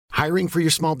Hiring for your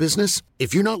small business?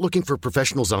 If you're not looking for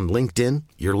professionals on LinkedIn,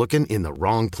 you're looking in the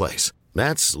wrong place.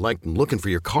 That's like looking for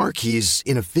your car keys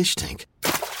in a fish tank.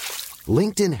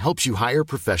 LinkedIn helps you hire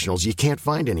professionals you can't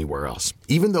find anywhere else,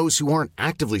 even those who aren't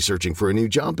actively searching for a new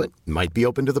job but might be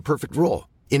open to the perfect role.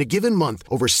 In a given month,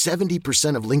 over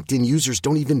 70% of LinkedIn users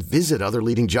don't even visit other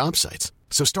leading job sites.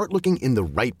 So start looking in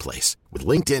the right place. With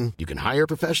LinkedIn, you can hire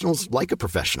professionals like a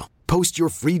professional. Post your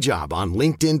free job on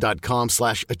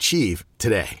linkedin.com/achieve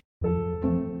today.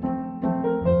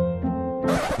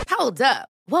 Hold up.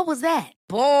 What was that?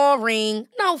 Boring.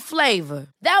 No flavor.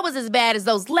 That was as bad as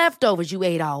those leftovers you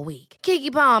ate all week.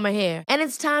 Keke Palmer here, and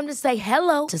it's time to say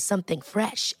hello to something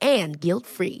fresh and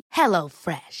guilt-free. Hello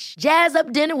Fresh. Jazz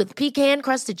up dinner with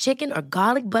pecan-crusted chicken or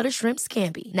garlic butter shrimp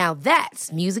scampi. Now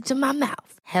that's music to my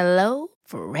mouth. Hello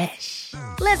Fresh.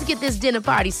 Let's get this dinner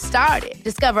party started.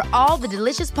 Discover all the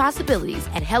delicious possibilities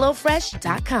at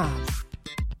hellofresh.com.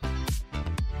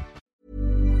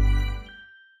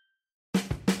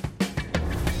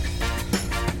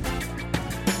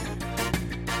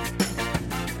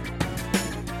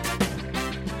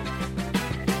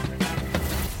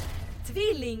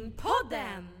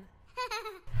 Tvillingpodden!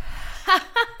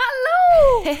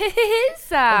 Hallå!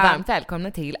 Hejsa! Och varmt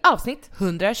välkomna till avsnitt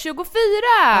 124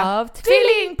 av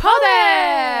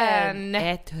Tvillingpodden!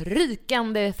 Ett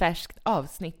rykande färskt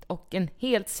avsnitt och en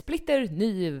helt splitter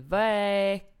ny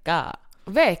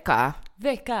vecka.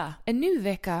 En ny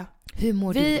vecka. Hur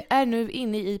mår Vi du? är nu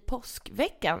inne i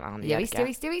påskveckan, Angelica. Ja,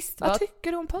 visst. Vad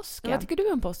tycker du om påsken? Vad tycker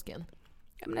du om påsken?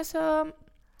 Ja, men alltså,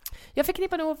 jag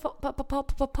förknippar nog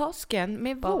påsken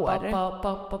med vår.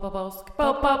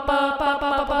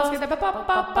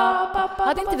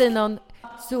 Hade inte vi någon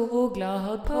så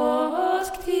glad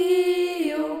påsk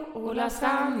Tio, Ola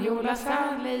Strand,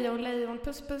 lejon,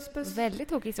 puss. Väldigt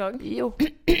tokig sång. Jo,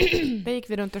 där gick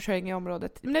vi runt och sjöng i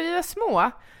området. Men när vi var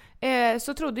små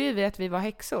så trodde ju vi att vi var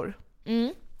häxor.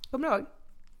 Kommer du ihåg?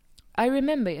 I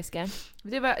remember, Jessica.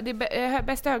 Det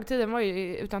bästa högtiden var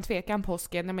ju utan tvekan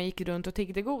påsken när man gick runt och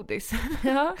tiggde godis.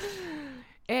 Ja.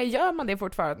 Gör man det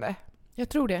fortfarande? Jag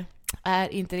tror det. Är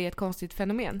inte det ett konstigt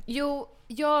fenomen? Jo,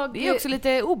 Det är också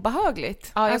lite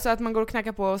obehagligt. Ja, Alltså att man går och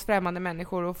knackar på hos främmande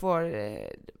människor och får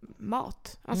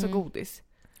mat. Alltså godis.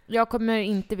 Jag kommer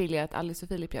inte vilja att Alice och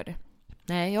Filip gör det.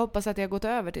 Nej, jag hoppas att det har gått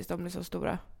över tills de blir så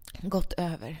stora. Gått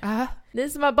över. Aha. Ni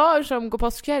som har barn som går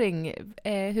påskkärring,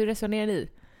 hur resonerar ni?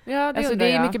 Ja, Alltså undrar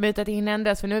det är jag. mycket möjligt att det hinner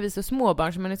ändras, för nu är vi så små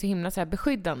barn så man är så himla så här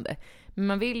beskyddande. Men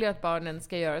man vill ju att barnen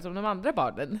ska göra som de andra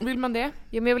barnen. Vill man det?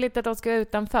 Ja, men jag vill inte att de ska vara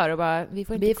utanför och bara, vi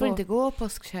får inte gå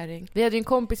påskkärring. Vi hade ju en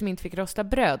kompis som inte fick rosta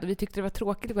bröd och vi tyckte det var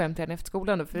tråkigt att gå hem till henne efter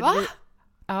skolan då, för Va?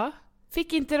 Ja.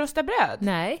 Fick inte rosta bröd?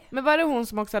 Nej. Men var det hon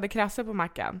som också hade krasse på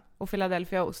mackan? Och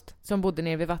Philadelphia-ost? Som bodde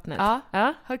nere vid vattnet.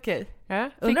 Ja. Okej. Ja.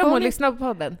 Undrar om hon lyssnar på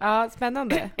podden. Ja,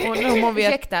 spännande. Undrar om hon vet.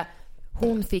 Ursäkta.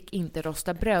 Hon fick inte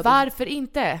rosta bröd. Varför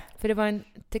inte? För det var en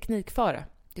teknikfara.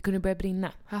 Det kunde börja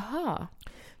brinna. Aha.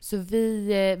 Så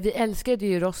vi älskade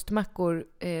ju rostmackor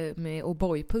med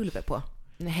O'boy-pulver på.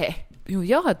 Nej. Jo,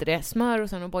 jag hade det. Smör och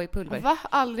sen O'boy-pulver. Va?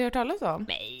 Aldrig hört talas om?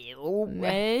 Nej,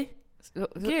 Nej.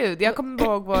 Gud, jag kommer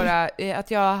ihåg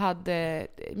att jag hade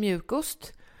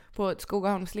mjukost på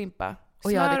Skogaholmslimpa.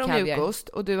 Och jag hade Smör och kaviar. mjukost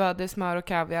och du hade smör och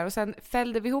kaviar. Och sen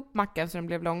fällde vi ihop mackan så den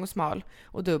blev lång och smal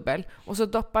och dubbel. Och så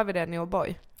doppade vi den i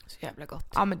O'boy. Så jävla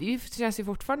gott. Ja, men det känns ju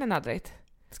fortfarande nadrigt.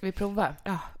 Ska vi prova?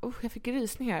 Ja, jag fick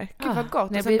rysning här. Gud vad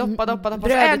gott. Nej, och sen doppa.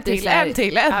 brödet blir så här- En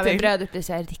till. Ja, men brödet blir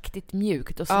så här riktigt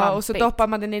mjukt och svampigt. Ja, och så doppar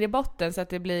man den ner i botten så att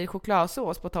det blir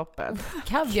chokladsås på toppen.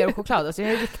 Kaviar och choklad. Alltså,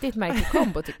 jag är riktigt märklig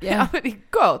kombo tycker jag. Ja, men det är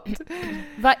gott.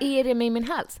 Vad är det med min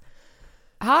hals?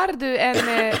 Har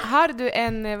du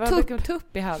en vad brukar man,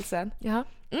 tupp i halsen? Ja.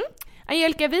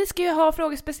 Angelica, vi ska ju ha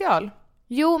frågespecial.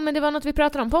 Jo, men det var något vi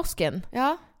pratade om påsken.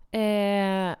 Ja.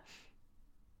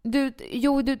 Du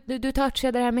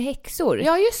touchade det här med häxor.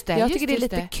 Ja, just det. Jag tycker det är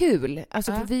lite kul.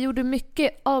 Alltså, Ja. för vi gjorde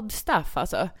mycket odd stuff,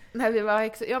 alltså. När vi var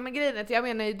häxor. Ja, men grejen är att jag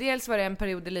menar ju, dels var det en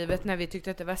period i livet när vi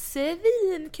tyckte att det var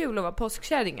svinkul att vara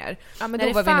påskkärringar. Ja, men När då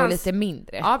det var vi nog lite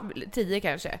mindre. Ja, 10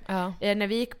 kanske. Ja. När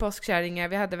vi gick påskkärringar,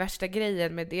 vi hade värsta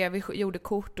grejen med det. Vi gjorde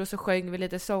kort och så sjöng vi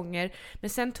lite sånger. Men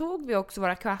sen tog vi också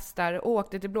våra kvastar och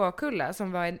åkte till Blåkulla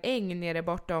som var en äng nere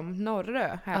bortom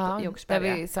Norrö här i där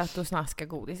Oxberga. vi satt och snaskade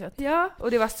godiset. Ja,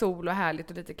 och det var sol och härligt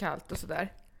och lite kallt och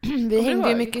sådär. Vi hängde ju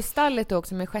ihåg? mycket i stallet då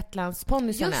också med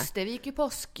shetlandsponnysarna. Just det, vi gick ju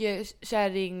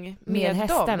påskkärring Med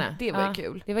hästarna. Dem. Det var ju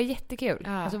kul. Det var jättekul.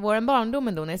 Ja. Alltså våran barndom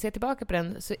ändå, när jag ser tillbaka på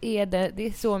den så är det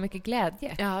är så mycket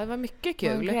glädje. Ja, det var mycket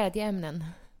Kul. kul. Glädjeämnen.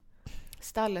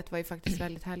 Stallet var ju faktiskt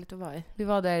väldigt härligt att vara i. Vi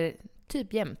var där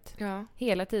typ jämt. Ja.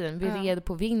 Hela tiden. Vi Ja. red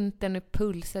på vintern och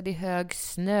pulsade i hög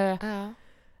snö. Ja.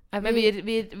 Men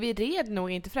vi red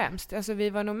nog inte främst. Alltså vi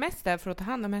var nog mest där för att ta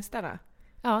hand om hästarna.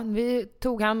 Ja, vi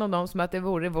tog hand om dem som att det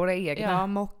vore våra egna. Ja,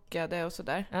 mockade och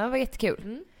sådär. Ja, det var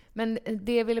jättekul. Men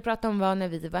det jag ville prata om var när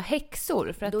vi var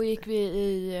häxor. För att Då gick vi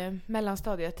i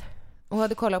mellanstadiet. och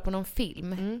hade kollat på någon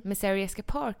film med Sarah Jessica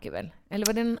Parker väl? Eller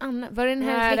var det någon annan? Var det den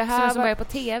här Nej, det häxorna här som var- började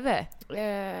på TV?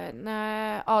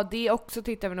 Nej, ja det också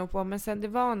tittar vi nog på. Men sen det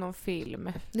var någon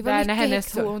film. Det var där mycket när hennes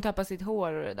häxor. hon tappade sitt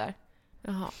hår och det där.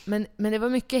 Jaha. Men det var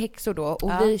mycket häxor då.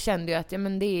 Och Ja. vi kände ju att det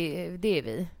är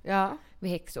vi. Ja. Vi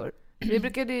häxor.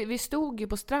 Vi stod ju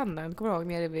på stranden, kommer du ihåg,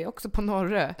 nere vi också på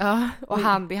Norrö. Ja. Och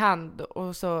hand i hand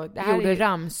och så det här Gjorde är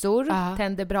ramsor, Ja.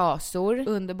 tände brasor.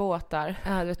 under båtar.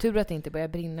 Ja, det var tur att det inte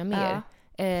började brinna mer.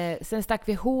 Sen stack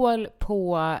vi hål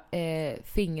på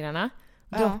fingrarna.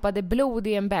 Ja. Droppade blod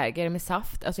i en bägare med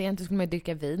saft. Alltså egentligen skulle man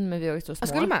dricka vin, men vi var ju så små.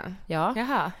 Skulle man? Ja.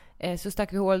 Jaha. Så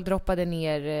stack vi hål, droppade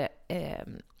ner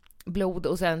blod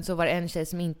och sen så var det en tjej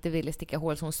som inte ville sticka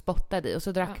hål som hon spottade i och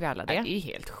så drack vi alla det. Det är ju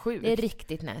helt sjukt. Det är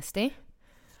riktigt nasty.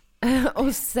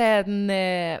 Och sen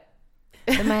de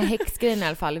här häxgrejerna i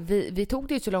alla fall. Vi tog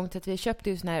det ju så långt att vi köpte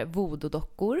ju såna här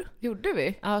voodoo-dockor. Gjorde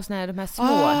vi? Ja, såna här de här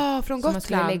små Från som man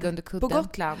skulle Gotland. lägga under kudden. På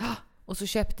Gotland. Och så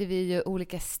köpte vi ju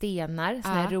olika stenar,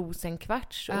 såna här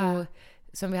rosenkvarts och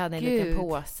som vi hade en Gud. liten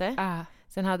påse.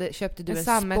 Sen köpte du En en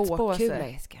sammetspåse. spåkula,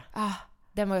 Jessica.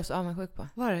 Den var jag så avundsjuk på.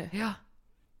 Var det? Ja.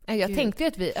 Jag Gud. tänkte ju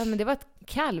att men det var ett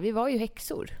kall, vi var ju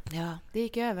häxor. Ja, det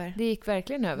gick över. Det gick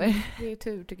verkligen över. Det är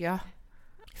tur tycker jag.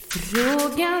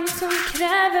 Frågan som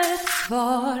kräver ett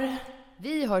svar.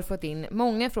 Vi har fått in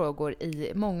många frågor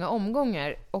i många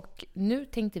omgångar och nu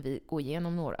tänkte vi gå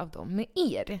igenom några av dem med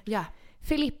er. Ja.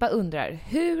 Filippa undrar,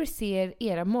 hur ser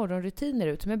era morgonrutiner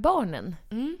ut med barnen?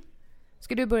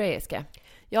 Ska du börja, Jessica?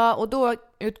 Ja, och då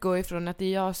utgår jag ifrån att det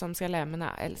är jag som ska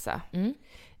lämna Elsa.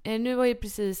 Nu har ju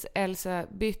precis Elsa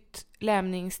bytt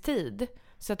lämningstid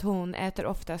så att hon äter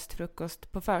oftast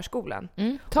frukost på förskolan.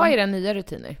 Ta era nya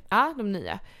rutiner. Ja, de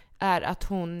nya är att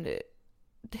hon...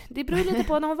 Det beror lite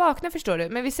på när hon vaknar, förstår du.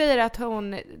 Men vi säger att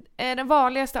hon är den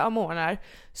vanligaste av morgnar,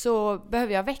 så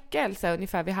behöver jag väcka Elsa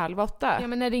ungefär vid 7:30. Ja,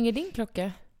 men när ringer din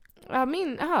klocka?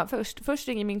 Ja, först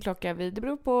ringer min klocka vid... Det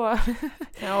beror på...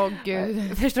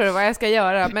 Gud. Förstår du vad jag ska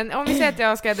göra? Men om vi säger att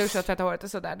jag ska duscha och tvätta håret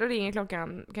och sådär, då ringer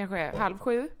klockan kanske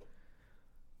 6:30.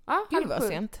 Ja, Gud, vad 6:30.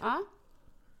 sent. Ja.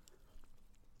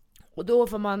 Och då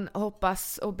får man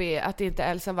hoppas och be att inte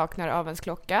Elsa vaknar av ens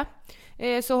klocka.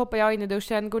 Så hoppar jag in i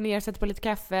duschen, går ner, sätter på lite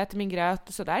kaffe, äter min gröt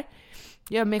och sådär.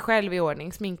 Gör mig själv i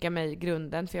ordning, sminkar mig i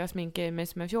grunden, för jag sminkar mig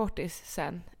som en fjortis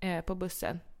sen på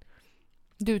bussen.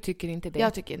 Du tycker inte det?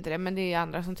 Jag tycker inte det, men det är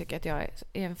andra som tycker att jag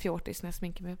är en fjortis när jag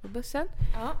sminkar mig på bussen.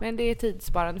 Ja. Men det är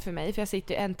tidssparande för mig, för jag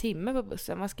sitter 1 timme på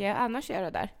bussen. Vad ska jag annars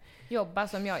göra där? Jobba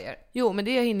som jag gör. Jo, men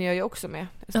det hinner jag ju också med.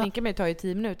 Sminka mig tar ju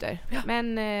 10 minuter.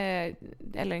 Men,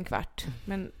 eller en kvart.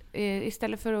 Men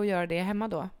istället för att göra det hemma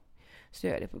då, så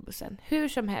gör jag det på bussen. Hur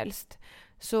som helst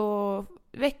så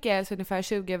väcker jag alltså ungefär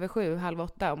 7:20,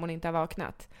 7:30 om hon inte har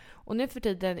vaknat. Och nu för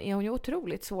tiden är hon ju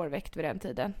otroligt svårväckt vid den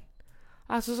tiden.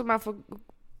 Alltså så man får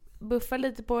buffa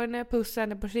lite på henne, pussa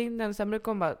henne på kinden. Sen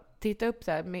brukar hon bara titta upp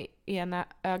så här med ena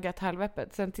ögat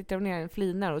halvöppet. Sen tittar hon ner en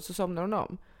flinar och så somnar hon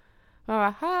om. Man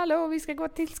bara, hallå, vi ska gå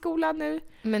till skolan nu.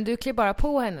 Men du klär bara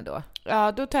på henne då?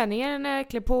 Ja, då tar jag ner henne,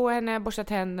 klär på henne, borstar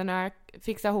tänderna,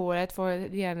 fixar håret, får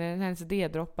ge henne hennes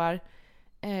D-droppar.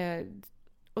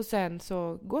 Och sen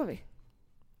så går vi.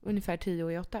 Ungefär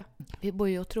 7:50. Vi bor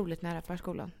ju otroligt nära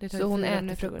förskolan. Det tar Så ju hon 4 äter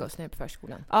minuter. frukost nu på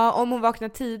förskolan? Ja, om hon vaknar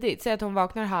tidigt. Säg att hon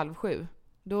vaknar 6:30.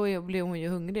 Då blir hon ju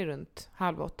hungrig runt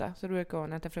 7:30. Så då brukar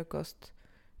hon äta frukost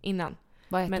innan.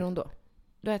 Vad äter Men- hon då?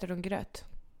 Då äter hon gröt.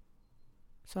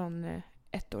 Sån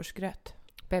 1-årsgröt.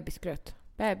 Bebisgröt.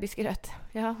 Bebisgröt.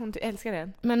 Ja, hon älskar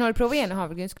den. Men har du provat en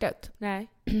havregrynsgröt? Nej.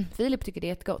 Filip tycker det är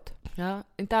jättegott. Ja,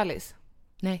 inte Alice.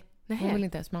 Nej, hon Nej. vill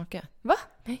inte ens smaka. Va?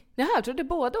 Nej. Jaha, jag trodde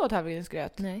båda åt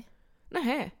havregrynsgröt. Nej.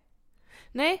 Nej.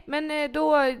 Nej, men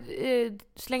då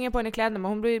slänger jag på henne kläderna.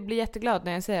 Men hon blir jätteglad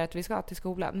när jag säger att vi ska till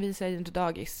skolan. Vi säger inte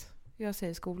dagis. Jag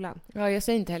säger skolan. Ja, jag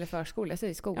säger inte heller förskola, jag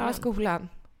säger skolan. Ja, skolan.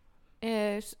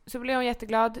 Så blir hon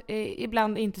jätteglad.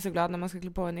 Ibland inte så glad när man ska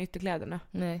klä på henne ytterkläderna.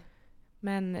 Nej.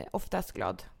 Men oftast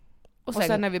glad. Och Och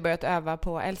sen har vi börjat öva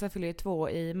på... Elsa fyller ju 2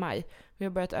 i maj. Vi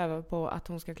har börjat öva på att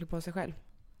hon ska klä på sig själv.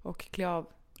 Och klä av.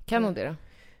 Kan hon det då?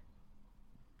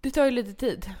 Det tar ju lite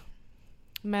tid.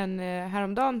 Men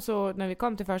häromdagen så när vi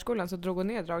kom till förskolan så drog hon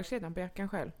ner dragkedjan på jackan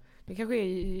själv. Det kanske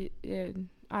är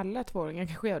alla 2-åringar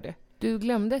kanske gör det. Du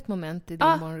glömde ett moment i din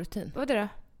morgonrutin. Vad var det då?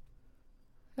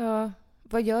 Ja.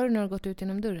 Vad gör du när du har gått ut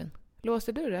genom dörren?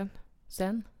 Låser dörren?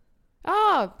 Sen?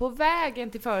 Ja, på vägen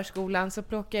till förskolan så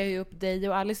plockar jag ju upp dig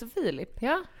och Alice och Filip.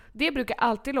 Ja. Det brukar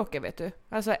alltid locka, vet du.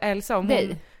 Alltså Elsa, om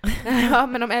dig. hon... Ja,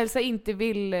 men om Elsa inte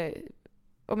vill...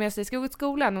 Om jag säger, ska gå till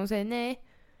skolan? Och hon säger nej.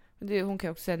 Hon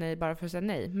kan också säga nej bara för att säga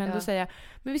nej. Men då säger jag,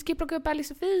 men vi ska plocka upp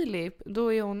Alice och Filip.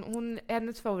 Då är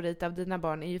hennes favorit av dina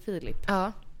barn är ju Filip.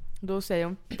 Ja. Då säger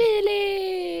hon,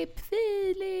 Filip!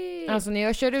 Alltså när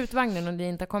jag kör ut vagnen och det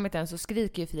inte har kommit än så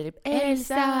skriker ju Filip,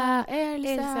 Elsa!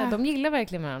 De gillar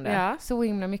verkligen varandra. Ja. Så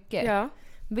himla mycket. Ja.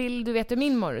 Vill du veta hur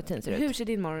min morgonrutin ser ut? Hur ser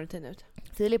din morgonrutin ut?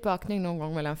 Filip vaknar någon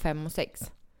gång mellan 5 och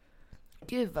 6.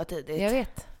 Gud vad tidigt. Jag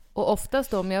vet. Och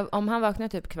oftast då, om han vaknar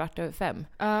typ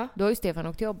 4:15, då har ju Stefan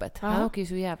åkt till jobbet. Han åker ju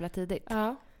så jävla tidigt.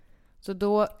 Ja. Så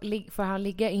då får han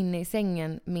ligga inne i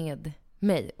sängen med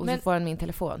mig och så får han min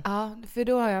telefon. Ja, för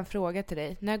då har jag en fråga till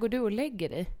dig. När går du och lägger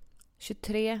dig?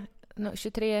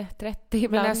 23:30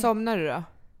 ibland. Men när somnar du då?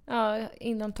 Ja,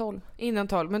 innan 12. Innan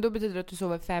 12, men då betyder det att du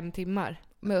sover 5 timmar.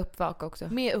 Med uppvak också.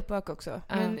 Med uppvak också.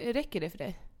 Ja. Men räcker det för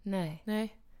dig?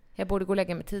 Nej. Jag borde gå och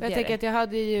lägga mig tidigare. Jag tänker att jag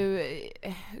hade ju...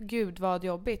 Gud vad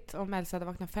jobbigt om Elsa hade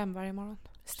vaknat 5 varje morgon.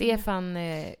 Stefan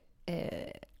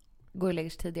går och lägger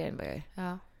sig tidigare än vad jag gör.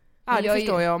 Ja. Ja, det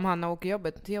förstår jag om han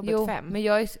åker till jobbet 5. Men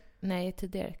jag är... Nej,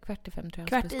 tidigare. 4:45 tror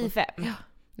jag. 4:45? Ja.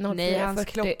 Nej, hans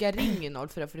klocka ringer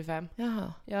 04:45.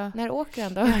 Jaha. Ja. När åker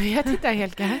han då? Jag vet inte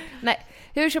helt klart. Nej,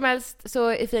 hur som helst så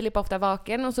är Filip ofta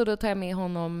vaken och så då tar jag med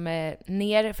honom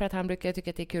ner för att han brukar tycka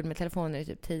att det är kul med telefoner i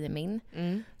typ 10 min.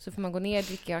 Så får man gå ner,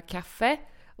 dricka kaffe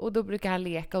och då brukar han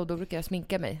leka och då brukar jag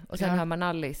sminka mig. Och sen hör man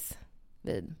Alice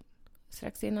vid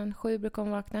strax innan 7 brukar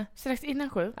hon vakna. Strax innan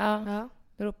 7? Ja.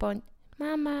 Då ropar hon,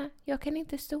 mamma, jag kan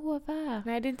inte sova.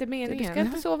 Nej, det är inte meningen. Du ska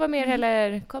inte sova mer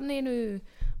heller. Kom ner nu.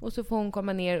 Och så får hon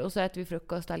komma ner och så äter vi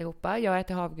frukost allihopa. Jag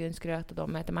äter havregrynsgröt och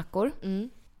de äter mackor.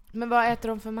 Men vad äter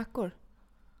de för mackor?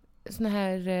 Såna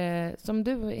här som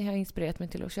du har inspirerat mig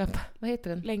till att köpa. Vad heter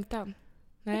den? Längtan.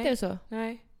 Nej. Heter det så?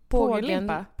 Nej.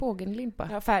 Pågenlimpa.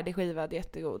 Ja, färdigskivad,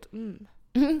 jättegod.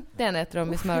 Den äter de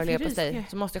med smör och leverpastej.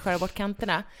 Så måste jag skära bort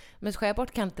kanterna. Men så skär jag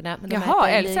bort kanterna. Men jaha,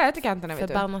 Elsa äter kanterna, vet du.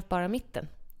 Förbannat bara mitten.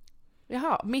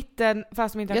 Jaha, mitten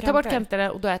fast de inte har jag tar bort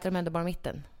kanterna och då äter de ändå bara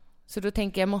mitten. Så då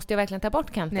tänker jag, måste jag verkligen ta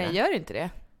bort kanterna? Nej, gör inte det.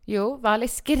 Jo, Valle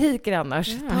skriker annars.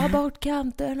 Ja. Ta bort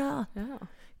kanterna. Ja.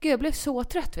 Gud, jag blev så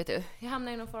trött, vet du. Jag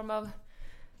hamnade i någon form av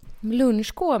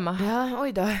lunchkoma. Ja,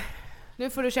 oj då. Nu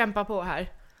får du kämpa på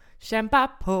här. Kämpa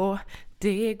på,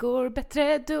 det går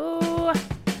bättre då.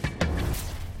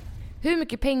 Hur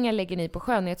mycket pengar lägger ni på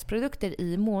skönhetsprodukter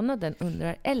i månaden,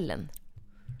 undrar Ellen?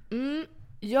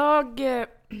 Jag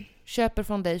köper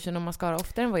foundation och mascara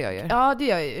oftare än vad jag gör. Ja, det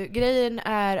gör jag ju. Grejen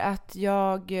är att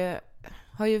jag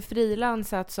har ju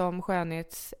frilansat som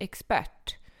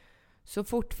skönhetsexpert. Så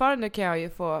fortfarande kan jag ju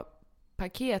få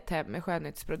paket hem med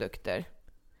skönhetsprodukter.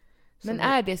 Men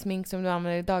är det smink som du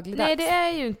använder dagligdags? Nej, det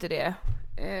är ju inte det.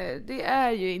 Det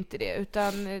är ju inte det.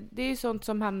 Utan det är ju sånt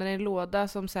som hamnar i en låda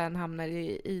som sen hamnar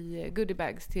i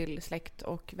goodiebags till släkt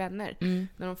och vänner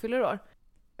när de fyller år.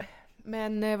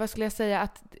 Men vad skulle jag säga,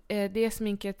 att det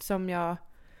sminket som jag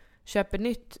köper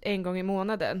nytt en gång i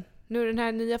månaden. Nu den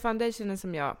här nya foundationen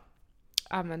som jag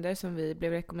använder, som vi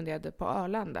blev rekommenderade på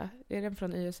Arlanda. Är den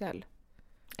från YSL?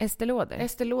 Estée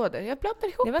Lauder. Jag blandar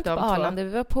ihop dem. Det var inte på Arlanda, vi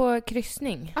var på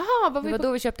kryssning. Aha, det var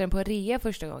då vi köpte den på rea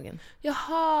första gången.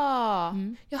 Jaha.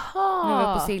 Vi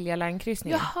var på Silja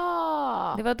Line-kryssningen.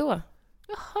 Jaha. Det var då.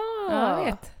 Jaha. Ja, jag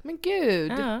vet. Men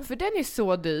gud, för den är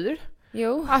så dyr.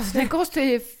 Jo. Alltså den kostar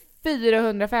ju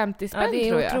 450 spänn, tror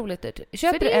jag. Ja, det är otroligt dyrt.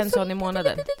 Köper du en sån i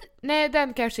månaden? Nej,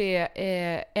 den kanske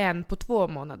är en på 2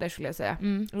 månader skulle jag säga.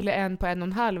 Eller en på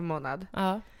 1,5 månad.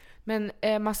 Ja. Men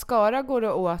mascara går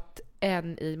det åt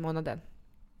en i månaden.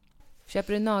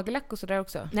 Köper du nagellack och sådär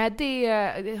också? Nej,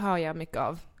 det har jag mycket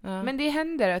av. Ja. Men det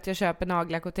händer att jag köper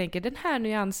nagellack och tänker, den här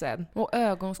nyansen. Och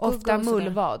ögonskugga.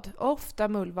 Ofta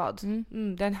mullvad.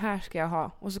 Den här ska jag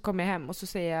ha. Och så kommer jag hem och så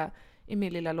ser jag i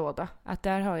min lilla låda att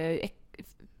där har jag ju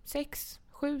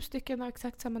 6-7 stycken av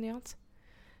exakt samma nyans.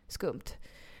 Skumt.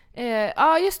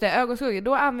 Ja, just det. Ögonskugga.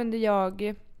 Då använder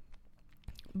jag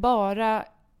bara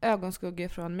ögonskugga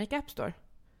från Makeup Store.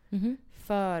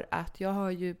 För att jag har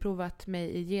ju provat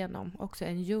mig igenom också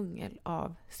en djungel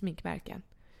av sminkmärken.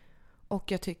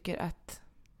 Och jag tycker att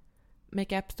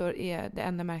Makeup Store är det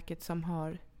enda märket som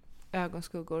har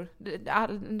ögonskuggor.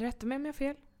 Rätta mig om jag har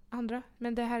fel. Andra.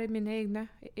 Men det här är mina egna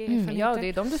erfarenheter. Ja, det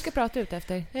är de du ska prata ut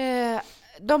efter.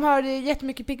 De har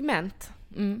jättemycket pigment.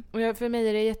 Och för mig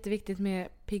är det jätteviktigt med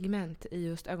pigment i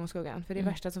just ögonskuggan. För det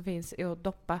värsta som finns är att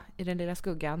doppa i den lilla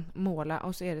skuggan, måla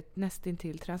och så är det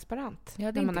nästintill transparent.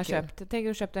 Ja, det är när man har kul. tänk att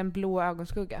du köpte en blå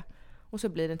ögonskugga och så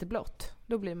blir det inte blått.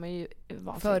 Då blir man ju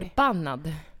vansinnig.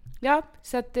 Förbannad. Ja,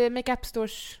 så att Makeup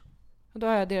Stores, och då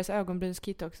har jag deras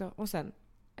ögonbrynskit också. Och sen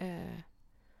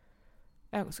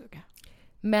ögonskugga.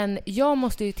 Men jag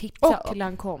måste ju tipsa Och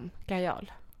Lancome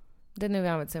kajal. Den har vi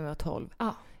använt sedan vi var 12.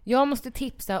 Ja. Jag måste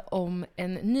tipsa om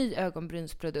en ny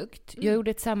ögonbrynsprodukt. Jag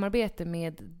gjorde ett samarbete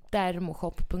med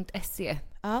dermoshop.se.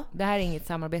 Ja. Det här är inget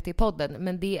samarbete i podden,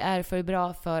 men det är för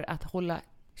bra för att hålla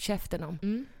käften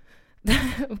om.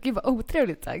 Gud vad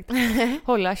otrevligt sagt.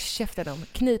 Hålla käften om.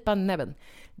 Knipa näbben.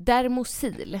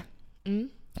 Dermosil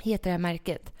heter det här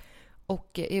märket. Och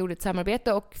jag gjorde ett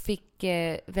samarbete och fick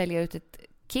välja ut ett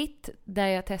kit där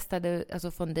jag testade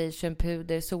alltså foundation,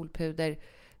 puder, solpuder,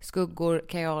 skuggor,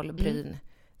 kajal, bryn,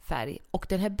 färg. Och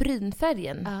den här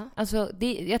brynfärgen, alltså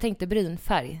jag tänkte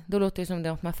brynfärg, då låter det som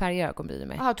det man färgar ögonbrynen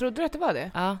med. Ja, trodde du att det var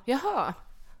det? Ja. Jaha.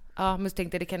 Ja, men så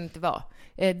tänkte jag det kan inte vara.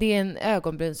 Det är en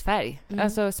ögonbrynsfärg,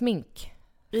 alltså smink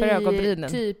för ögonbrynen.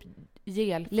 Typ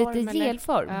gelform. Lite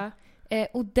gelform. Ja.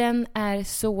 Och den är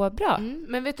så bra.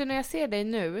 Men vet du, när jag ser dig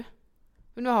nu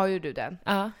har ju du den.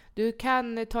 Ja. Du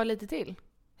kan ta lite till.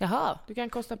 Jaha. Du kan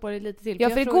kosta på dig lite till. Ja,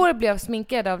 för igår blev jag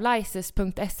sminkad av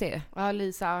Lysis.se. Ja,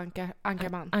 Lisa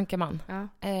Ankarman. Ankarman. Ja.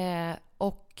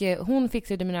 Och hon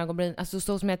fixade mina ögonbryn. Alltså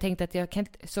så som jag tänkte att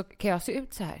kan jag se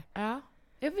ut så här? Ja,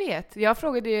 jag vet. Jag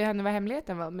frågade ju henne vad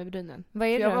hemligheten var med brynen. Vad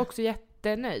är det? Jag var också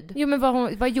jättenöjd. Jo, men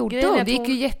vad gjorde hon? Det gick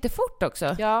ju jättefort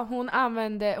också. Ja,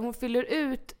 hon fyller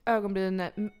ut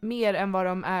ögonbrynen mer än vad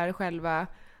de är själva.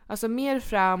 Alltså mer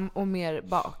fram och mer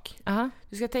bak. Aha.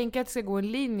 Du ska tänka att det ska gå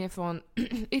en linje från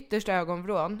yttersta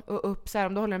ögonvrån och upp så här,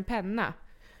 om du håller en penna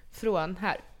från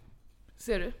här.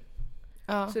 Ser du?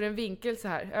 Ja. Så är det en vinkel så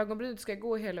här. Ögonbrynet ska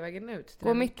gå hela vägen ut.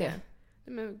 Gå mitt i. Nej,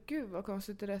 men gud vad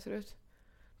konstigt det där ser ut.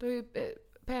 Du har ju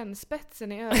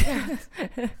pennspetsen i ögat.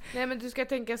 Nej, men du ska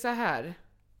tänka så här.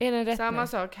 Är den rätt Samma nu?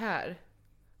 sak här.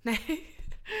 Nej.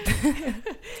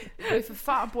 Det är för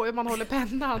fan på hur man håller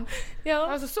pennan.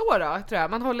 Ja. Alltså så då, tror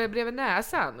jag. Man håller bredvid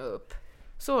näsan upp.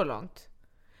 Så långt.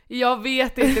 Jag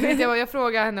vet inte. Jag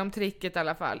frågar henne om tricket i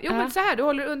alla fall. Jo, men så här, du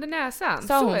håller under näsan.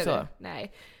 Sa hon är så? det.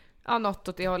 Nej. Ja, något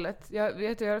åt det hållet.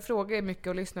 Jag frågar mycket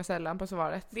och lyssnar sällan på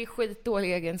svaret. Det är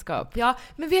skitdålig egenskap. Ja,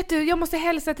 men vet du, jag måste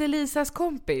hälsa till Lisas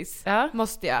kompis. Ja.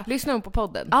 Måste jag. Lyssnar hon på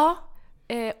podden? Ja.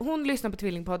 Hon lyssnar på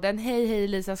Tvillingpodden. Hej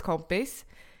Lisas kompis.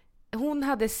 Hon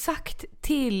hade sagt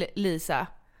till Lisa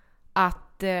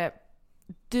att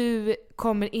du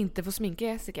kommer inte få sminka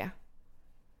Jessica.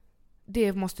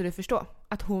 Det måste du förstå.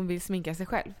 Att hon vill sminka sig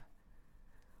själv.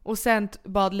 Och sen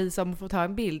bad Lisa om att få ta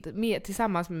en bild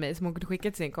tillsammans med mig som hon kunde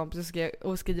skicka till sin kompis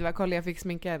och skriva kolla jag fick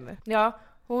sminka henne. Ja,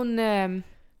 hon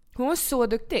var så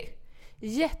duktig.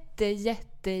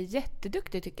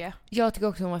 Jätteduktig tycker jag. Jag tycker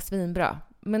också hon var svinbra.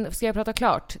 Men ska jag prata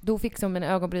klart? Då fixar hon mina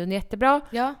ögonbryn jättebra.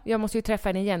 Ja. Jag måste ju träffa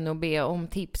henne igen och be om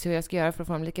tips hur jag ska göra för att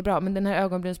få dem lika bra. Men den här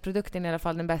ögonbrynsprodukten är i alla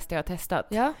fall den bästa jag har testat.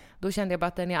 Ja. Då kände jag bara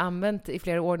att den jag använt i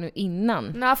flera år nu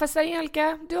innan. Nej, fast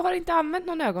Angelica, du har inte använt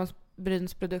någon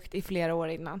ögonbrynsprodukt i flera år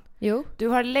innan. Jo. Du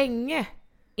har länge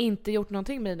inte gjort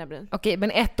någonting med dina bryn. Okej,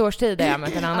 men 1 års tid har jag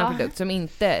använt en annan produkt som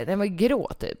inte... Den var grå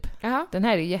typ. Jaha. Den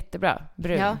här är jättebra.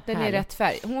 Brun. Ja, den härlig. är rätt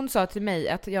färg. Hon sa till mig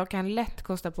att jag kan lätt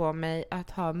kosta på mig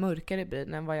att ha mörkare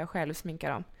bryn än vad jag själv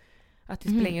sminkar dem. Att det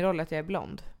spelar ingen roll att jag är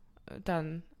blond.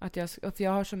 Utan att för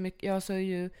jag har så mycket... Jag har så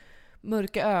ju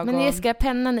mörka ögon. Men Jessica,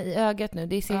 pennan i ögat nu,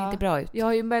 det ser inte bra ut. Jag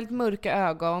har ju väldigt mörka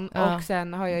ögon och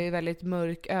sen har jag ju väldigt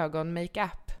mörk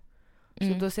ögon-makeup.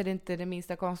 Så då ser det inte det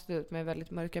minsta konstigt ut med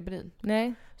väldigt mörka bryn.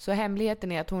 Nej. Så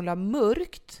hemligheten är att hon la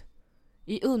mörkt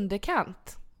i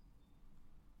underkant.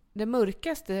 Den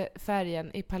mörkaste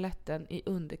färgen i paletten i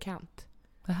underkant.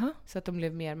 Aha. Så att de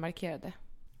blev mer markerade.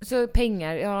 Så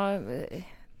pengar,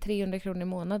 300 kronor i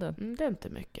månaden. Det är inte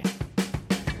mycket.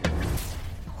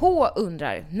 H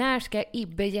undrar, när ska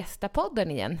Ibbe gästa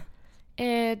podden igen?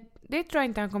 Det tror jag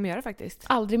inte han kommer göra faktiskt.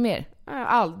 Aldrig mer?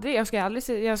 Aldrig.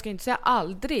 Jag ska inte säga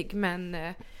aldrig, men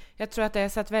jag tror att det har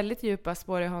satt väldigt djupa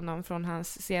spår i honom från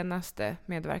hans senaste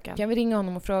medverkan. Kan vi ringa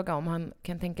honom och fråga om han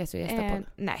kan tänka sig att gästa podden?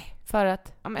 Nej. För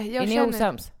att? Ja, men är ni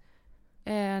osams?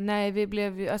 Nej, vi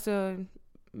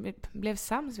blev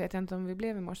sams, vet jag inte om vi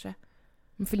blev i morse.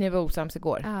 För ni var osams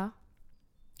igår? Ja.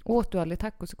 Åt du aldrig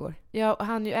tacos igår? Jag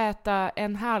hann ju äta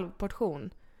en halv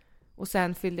portion. Och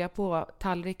sen fyllde jag på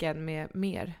tallriken med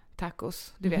mer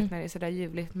tacos. Du vet när det är sådär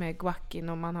ljuvligt med guacin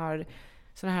och man har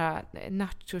såna här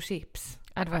nacho-chips.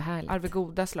 Ja, det var härligt.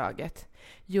 Arvegoda slaget.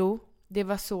 Jo, det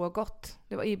var så gott.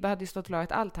 Ibbe hade ju stått och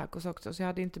lagat all tacos också så jag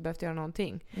hade inte behövt göra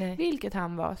någonting. Nej. Vilket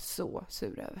han var så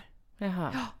sur över.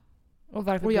 Jaha. Och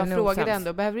varför och jag blev ni frågade osams?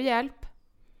 ändå, behöver du hjälp?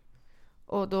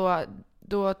 Och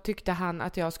då tyckte han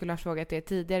att jag skulle ha frågat det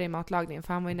tidigare i matlagningen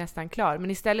för han var ju nästan klar.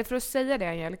 Men istället för att säga det,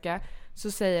 Angelica,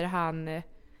 så säger han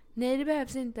nej, det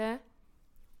behövs inte.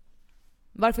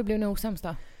 Varför blev ni osams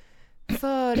då?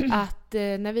 För att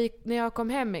när jag kom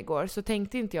hem igår så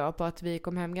tänkte inte jag på att vi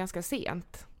kom hem ganska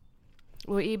sent.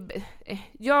 Och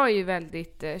jag är ju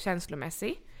väldigt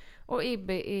känslomässig. Och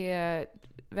Ibbe är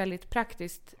väldigt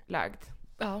praktiskt lagd.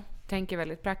 Ja. Tänker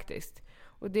väldigt praktiskt.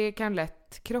 Och det kan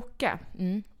lätt krocka.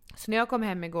 Mm. Så när jag kom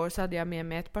hem igår så hade jag med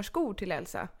mig ett par skor till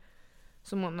Elsa.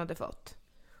 Som hon hade fått.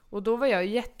 Och då var jag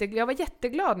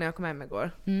jätteglad när jag kom hem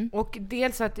igår. Mm. Och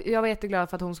dels att jag var jätteglad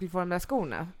för att hon skulle få de där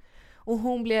skorna. Och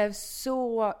hon blev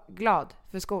så glad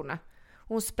för skorna.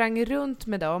 Hon sprang runt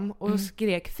med dem och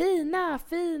skrek fina,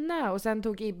 fina. Och sen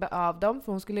tog Ibbe av dem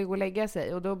för hon skulle gå och lägga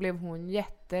sig. Och då blev hon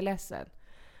jätteledsen.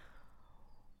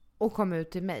 Och kom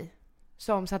ut till mig.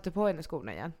 Som satte på henne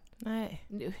skorna igen. Nej.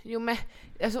 Jo men,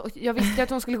 alltså, jag visste att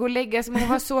hon skulle gå och lägga sig. Men hon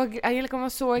var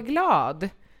så glad.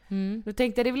 Mm. Då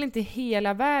tänkte jag, det är väl inte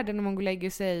hela världen om hon går och lägger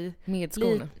sig Med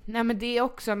skorna. Nej men det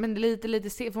också, men lite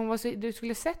för hon var du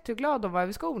skulle sett hur glad de var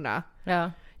över skorna.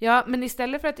 Ja. Ja, men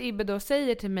istället för att Ibbe då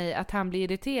säger till mig att han blir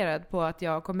irriterad på att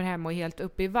jag kommer hem och är helt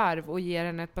uppe i varv och ger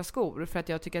henne ett par skor för att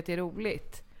jag tycker att det är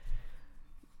roligt.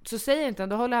 Så säger inte han,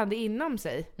 då håller han det inom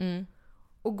sig. Mm.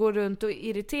 Och går runt och är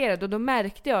irriterad. Och då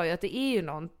märkte jag ju att det är ju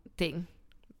någonting.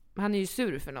 Han är ju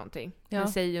sur för någonting. Ja. Han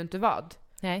säger ju inte vad.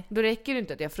 Nej. Då räcker det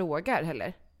inte att jag frågar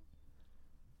heller.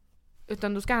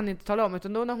 Utan då ska han inte tala om.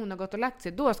 Utan då när hon har gått och lagt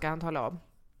sig, då ska han tala om.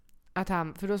 Att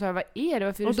han, för då sa jag, vad är det?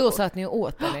 Varför är Och du då så, satt ni och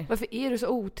åt, eller? varför är du så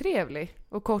otrevlig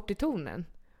och kort i tonen?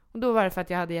 Och då var det för att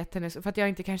jag hade gett henne, för att jag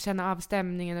inte kan känna av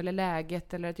stämningen eller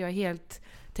läget. Eller att jag helt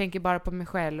tänker bara på mig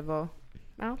själv. Och,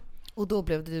 ja. Och då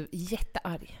blev du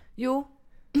jättearg. Jo,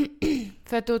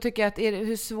 för att då tycker jag att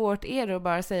hur svårt är det att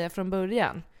bara säga från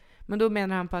början. Men då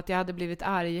menar han på att jag hade blivit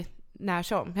arg när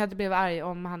som. Jag hade blivit arg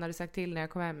om han hade sagt till när jag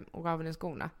kom hem och gav henne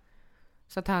skorna.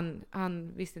 Så att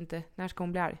han visste inte när ska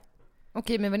hon bli arg.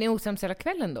 Okej, men var ni osams hela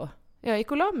kvällen då? Jag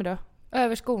gick och la mig då.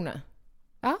 Över skorna?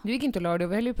 Ja. Du gick inte och la dig,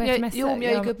 du höll ju på sms. Jo, men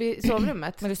jag gick upp i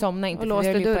sovrummet. Men du somnade inte, och för låste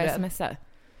vi höll ju på dörren. smsa.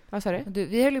 Vad sa du?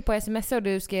 Vi höll ju på sms och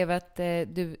du skrev att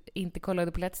du inte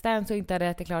kollade på Let's Dance och inte hade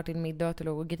ätit klart din middag och att du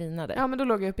låg och grinade. Ja, men då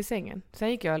låg jag upp i sängen. Sen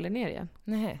gick jag aldrig ner igen.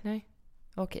 Nej.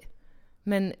 Okej.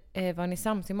 Men var ni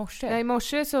sams i morse? Nej, i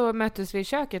morse så möttes vi i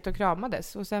köket och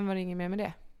kramades. Och sen var det inget mer med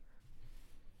det.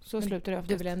 Så Men slutade det oftast.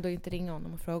 du vill ändå inte ringa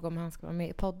honom och fråga om han ska vara med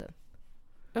i podden?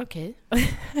 Okej.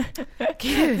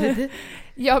 Gud.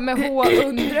 Ja, men H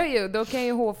undrar ju. Då kan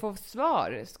ju H få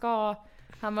svar. Ska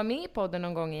han vara med i podden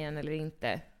någon gång igen eller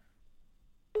inte?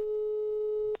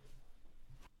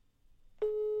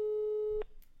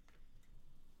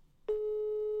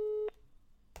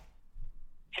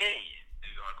 Hej,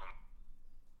 du har kommit.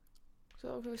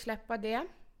 Så får vi släppa det.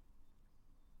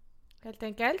 Helt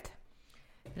enkelt.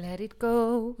 Let it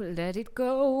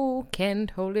go,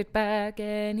 can't hold it back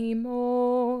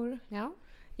anymore. Ja.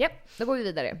 Japp, då går vi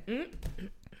vidare.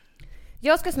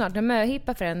 Jag ska snart ha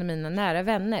möhippa för en av mina nära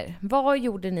vänner. Vad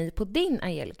gjorde ni på din,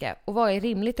 Angelica? Och vad är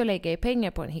rimligt att lägga i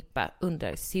pengar på en hippa?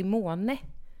 Undrar Simone.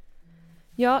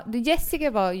 Ja,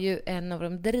 Jessica var ju en av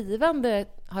de drivande,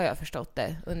 har jag förstått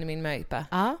det, under min möhippa.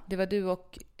 Ja. Det var du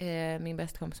och min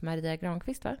bästa kompis Maria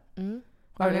Granqvist, va? Mm.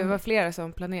 Ja, det var flera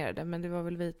som planerade, men det var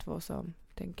väl vi två som,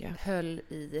 tänker jag. Höll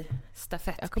i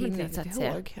stafettpinnen, Jag kommer inte så att riktigt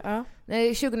säga. ihåg. Ja.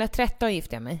 Nej, 2013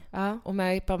 gifte jag mig. Ja. Och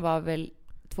möhippan var väl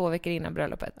 2 veckor innan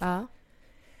bröllopet. Ja.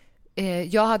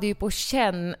 Jag hade ju på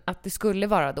känn att det skulle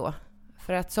vara då.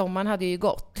 För att sommaren hade ju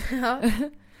gått.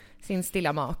 Sin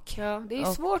stilla mak. Ja, det är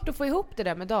Och- svårt att få ihop det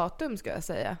där med datum, ska jag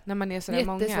säga. När man är så där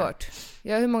många. Jättesvårt.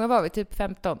 Ja, hur många var vi? Typ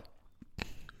 15?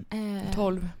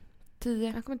 12?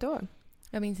 10? Jag kommer inte ihåg.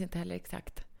 Jag minns inte heller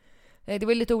exakt. Det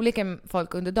var lite olika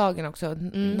folk under dagen också.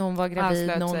 Någon var gravid,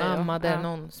 Anslöt någon sig och- ammade, ja.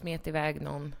 någon smet iväg,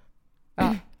 någon...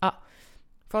 Ja.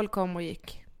 Folk kom och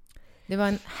gick. Det var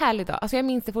en härlig dag. Alltså jag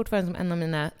minns det fortfarande som en av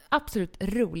mina absolut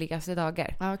roligaste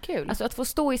dagar. Ja, kul. Alltså att få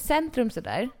stå i centrum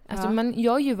sådär. Alltså Ja.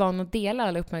 jag är ju van att dela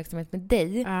all uppmärksamhet med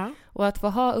dig. Ja. Och att få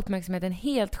ha uppmärksamheten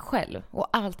helt själv. Och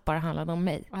allt bara handlade om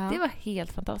mig. Ja. Det var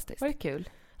helt fantastiskt. Var det kul?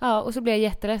 Ja, och så blir jag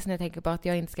jätteledsen när jag tänker på att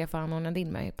jag inte ska få anordna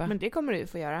din möhippa. Men det kommer du ju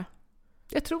få göra.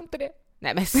 jag tror inte det.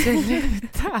 Nej, men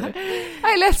sluta.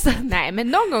 Jag är ledsen. Nej, men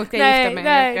någon gång ska jag gifta mig.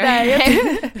 Nej,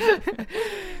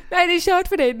 nej, det är kört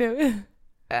för dig nu.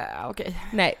 Okej.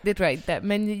 Nej, det tror jag inte.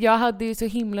 Men jag hade ju så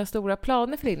himla stora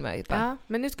planer för din möhippa. Ja,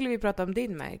 men nu skulle vi prata om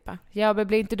din möhippa. Ja, men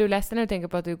blir inte du ledsen när du tänker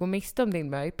på att du går miste om din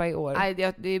möhippa i år?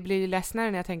 Nej, det blir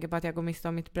ledsnare när jag tänker på att jag går miste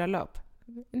om mitt bröllop.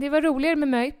 Det var roligare med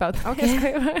möhippan.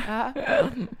 Okej. Ja.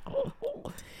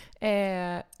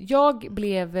 Jag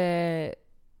blev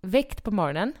väckt på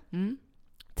morgonen. Mm.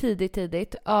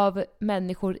 Tidigt av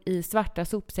människor i svarta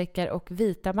sopsäckar och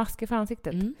vita masker för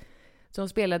ansiktet. Som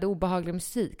spelade obehaglig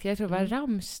musik. Jag tror det var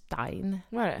Rammstein.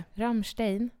 Vad är det?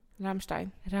 Rammstein.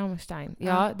 Rammstein.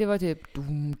 Ja, det var typ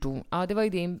dum. Ja, det var ju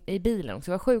det i bilen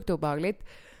också. Det var sjukt obehagligt.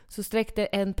 Så sträckte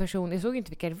en person, jag såg inte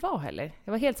vilka det var heller.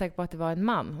 Jag var helt säker på att det var en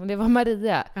man. Och det var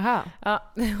Maria. Aha.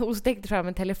 Ja, och sträckte fram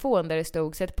en telefon där det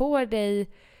stod: sätt på dig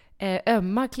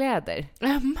ömma kläder.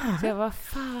 Ömma? Så jag var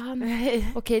fan.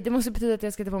 Okej, det måste betyda att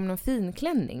jag ska ta på mig någon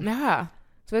finklänning. Jaha.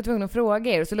 Så jag var tvungen att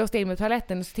fråga er. Och så låste jag in mig på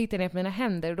toaletten och så tittade jag ner på mina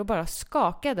händer och då bara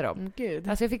skakade de. Gud.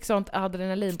 Alltså jag fick sånt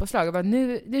adrenalinpåslag. Jag bara,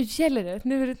 nu gäller det.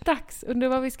 Nu är det dags. Undrar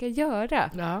vad vi ska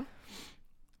göra. Ja.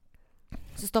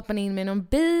 Så stoppade ni in mig i någon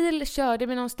bil, körde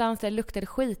mig någonstans där det luktade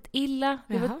skitilla.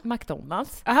 Det var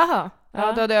McDonalds. Aha.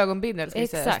 Ja, du hade ögonbindel, ska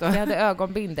Exakt, säga. jag hade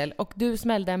ögonbindel. Och du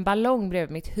smällde en ballong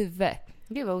bredvid mitt huvud.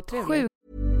 Gud vad otrevligt.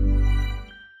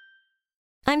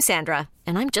 I'm Sandra,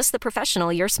 and I'm just the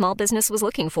professional your small business was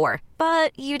looking for.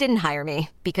 But you didn't hire me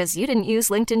because you didn't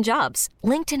use LinkedIn Jobs.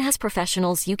 LinkedIn has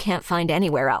professionals you can't find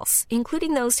anywhere else,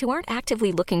 including those who aren't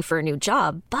actively looking for a new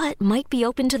job, but might be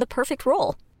open to the perfect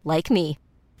role, like me.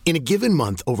 In a given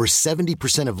month, over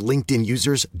 70% of LinkedIn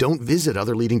users don't visit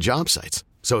other leading job sites.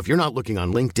 So if you're not looking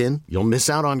on LinkedIn, you'll miss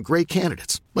out on great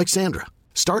candidates like Sandra.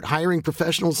 Start hiring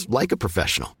professionals like a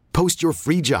professional. Post your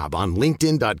free job on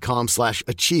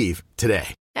linkedin.com/achieve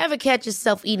today. Ever catch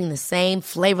yourself eating the same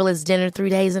flavorless dinner 3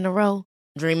 days in a row?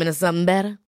 Dreaming of something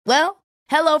better? Well,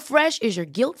 HelloFresh is your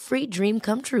guilt-free dream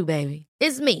come true, baby.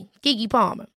 It's me, Keke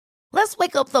Palmer. Let's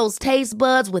wake up those taste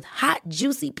buds with hot,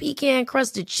 juicy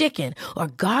pecan-crusted chicken or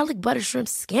garlic butter shrimp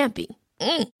scampi.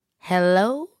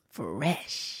 Hello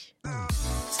Fresh.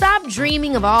 Stop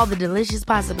dreaming of all the delicious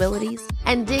possibilities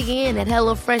and dig in at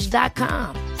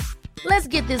HelloFresh.com. Let's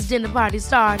get this dinner party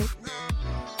started.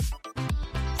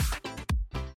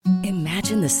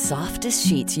 Imagine the softest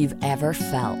sheets you've ever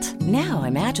felt. Now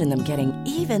imagine them getting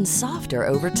even softer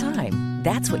over time.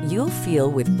 That's what you'll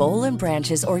feel with Boll &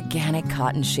 Branch's organic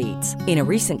cotton sheets. In a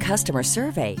recent customer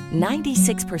survey,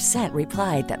 96%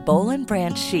 replied that Boll &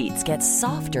 Branch sheets get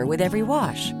softer with every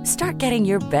wash. Start getting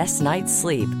your best night's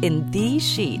sleep in these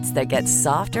sheets that get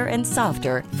softer and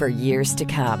softer for years to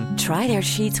come. Try their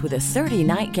sheets with a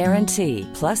 30-night guarantee.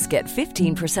 Plus, get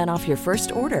 15% off your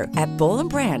first order at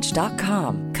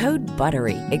bollandbranch.com. Code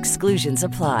BUTTERY. Exclusions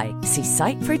apply. See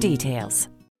site for details.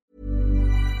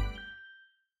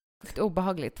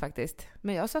 Obehagligt faktiskt.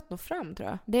 Men jag satt nog fram, tror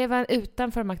jag. Det var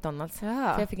utanför McDonalds.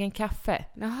 Jaha. För jag fick en kaffe.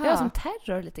 Jaha. Det var som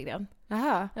terror lite grann.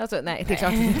 Jaha. Alltså, nej, det är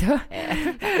klart att det inte var.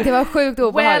 Det var sjukt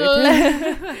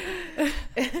obehagligt.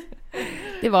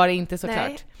 Det var det inte,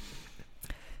 såklart.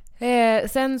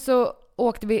 Sen så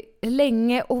åkte vi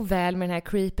länge och väl med den här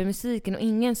creepy musiken och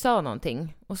ingen sa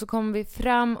någonting. Och så kom vi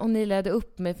fram och ni ledde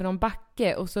upp mig för någon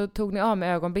backe och så tog ni av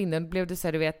med ögonbindeln. Blev det så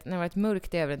här, du vet, när det var ett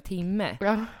mörkt i över en timme.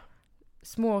 Ja.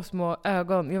 Små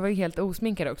ögon. Jag var ju helt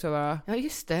osminkad också. Ja,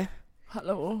 just det.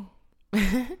 Hallå.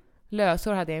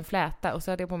 Löshår hade jag en fläta och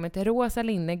så hade jag på mig ett rosa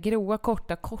linne, gråa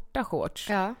korta shorts.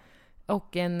 Ja.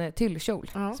 Och en tyllkjol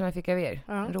som jag fick av er.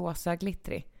 Ja. Rosa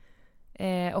glittrig.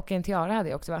 Och en tiara hade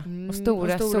jag också, va? Och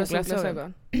stora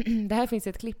solglasögon. Det här finns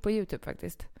ett klipp på YouTube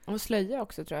faktiskt. Och slöja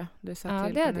också, tror jag. Du satt Ja,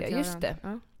 till det på hade den jag. tiaran. Just det.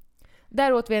 Ja.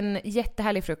 Där åt vi en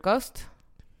jättehärlig frukost.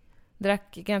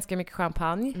 Drack ganska mycket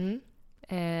champagne.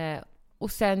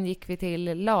 Och sen gick vi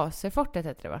till Laserfortet,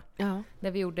 heter det, va? Ja.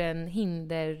 Där vi gjorde en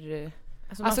hinder...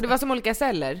 Alltså det var som olika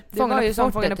celler. Det Fångarna var ju på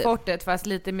som fortet, Fångarna på typ. fortet, fast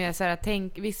lite mer så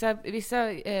här,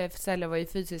 vissa celler var ju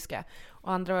fysiska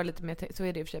och andra var lite mer så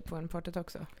är det i och för sig på Fångarna på fortet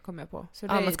också, kom jag på. Så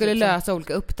det Ja, man skulle lösa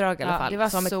olika uppdrag i alla fall. Det var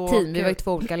som så ett team. Vi kul. var ju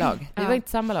 2 olika lag. Vi var inte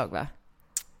samma lag, va?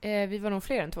 Vi var nog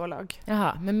fler än 2 lag.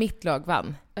 Jaha, men mitt lag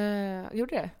vann.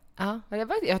 Gjorde det? Ja.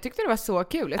 Jag tyckte det var så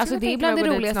kul. Alltså det är bland det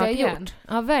roligaste jag har gjort.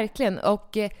 Ja, verkligen.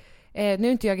 Och nu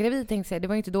är inte jag gravid, tänkte jag säga. Det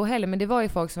var inte då heller, men det var ju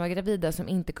folk som var gravida som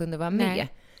inte kunde vara med.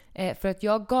 För att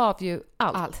jag gav ju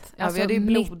allt. Ja, Alltså, vi hade ju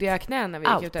blodiga knän när vi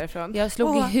gick ut därifrån. Jag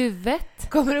slog i huvudet.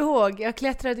 Kommer du ihåg? Jag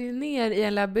klättrade ju ner i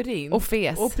en labyrint. Och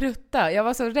fes. Och prutta. Jag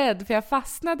var så rädd för jag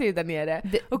fastnade ju där nere.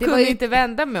 Och det kunde var ju inte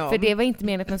vända mig om. För det var inte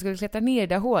meningen att man skulle klättra ner i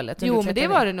det hålet. Jo, men det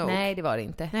var det nog. Nej, det var det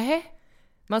inte. Nej.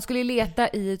 Man skulle leta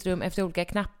i ett rum efter olika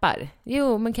knappar.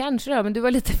 Jo, men kanske då. Men du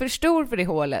var lite för stor för det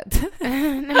hålet.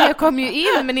 Nej, men jag kom ju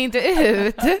in men inte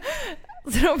ut.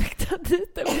 Så de fick ta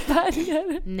dit en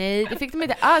bergare. Nej, det fick de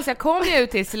inte alls. Jag kom ju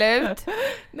ut till slut.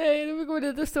 Nej, de fick gå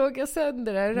dit och såga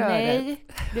sönder det här röret. Nej,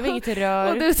 det var inget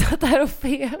rör. Och du satt där och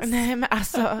fes. Nej, men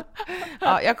alltså.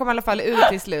 Ja, jag kom i alla fall ut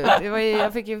till slut.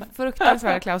 Jag fick ju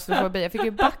fruktansvärd klaustrofobi. Jag fick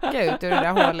ju backa ut ur det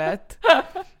där hålet.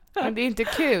 Men det är inte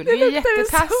kul. Det är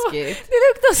jättetaskigt. Det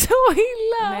luktar så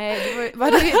illa. Nej,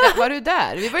 var du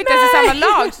där? Vi var inte ens i samma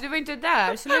lag, så du var inte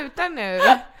där. Sluta nu.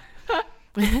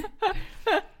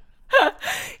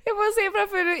 Jag bara ser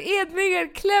framför hur du är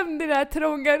nerklämd i det här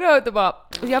trånga röret och bara...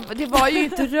 Det var ju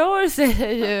inte rörelse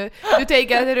ju. Du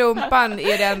tänker att rumpan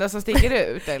är det enda som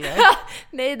sticker ut, eller?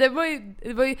 Nej, det var ju...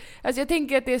 Alltså jag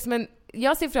tänker att det är som en...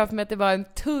 Jag ser framför mig att det var en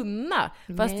tunna,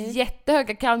 fast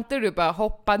jättehöga kanter och du bara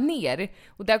hoppar ner.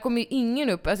 Och där kommer ju ingen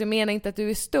upp. Alltså jag menar inte att du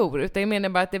är stor, utan jag menar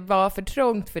bara att det var för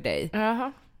trångt för dig.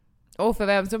 Jaha. Och för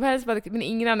vem som helst, men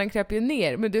ingen annan kröp ju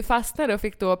ner. Men du fastnade och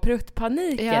fick då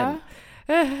pruttpaniken. Ja.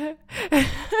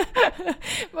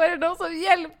 Var det någon som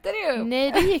hjälpte dig upp?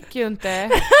 Nej, det gick ju inte.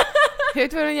 Jag var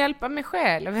tvungen att hjälpa mig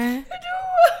själv.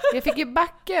 Jag fick ju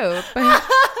backa upp.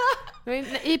 Det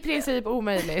var i princip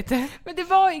omöjligt. Men det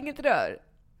var inget rör.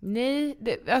 Nej,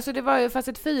 det var ju fast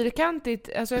en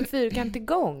fyrkantig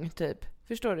gång typ.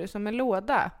 Förstår du? Som en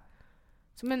låda.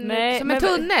 Som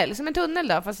en tunnel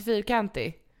då, fast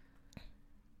fyrkantig.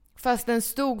 Fast den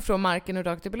stod från marken och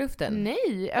rakt upp i luften?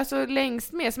 Nej, alltså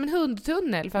längst med. Som en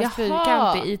hundtunnel, fast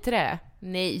fyrkantig i trä.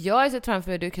 Nej, jag har sett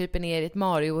framför hur du kryper ner i ett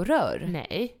Mario-rör.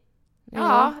 Nej.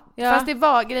 Ja, fast det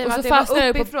var grejen att det var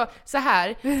uppifrån. Så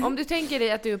här, om du tänker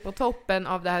dig att du är på toppen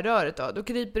av det här röret då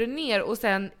kryper du ner och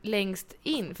sen längst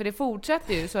in. För det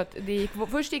fortsatte ju så att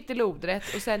först gick det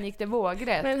lodrätt och sen gick det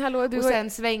vågrätt. Men hallå, och sen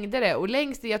svängde det. Och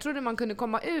längst, jag trodde man kunde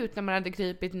komma ut när man hade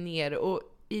krypit ner och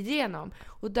igenom.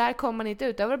 Och där kom man inte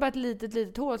ut. Det var bara ett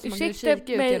litet hål som man kunde kika ut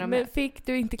genom. Men fick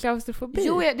du inte klaustrofobi?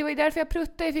 Jo, det var ju därför jag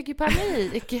pruttade. Jag fick ju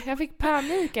panik. Jag fick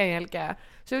panik, Angelica.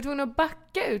 Så jag var tvungen att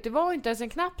backa ut. Det var inte ens en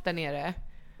knapp där nere.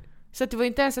 Så det var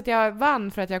inte ens att jag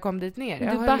vann för att jag kom dit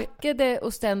ner. Du backade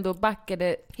och sen då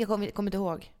backade... Jag kommer inte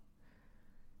ihåg.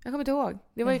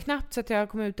 Det var ju knappt så att jag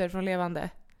kom ut därifrån levande.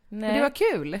 Nej. Men det var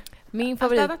kul.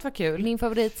 Allt annat var kul. Min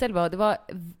favoritställ det var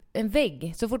en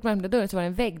vägg. Så fort man öppnade dörren så var det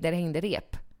en vägg där det hängde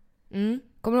rep.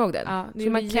 Kommer du ihåg den? Ja, så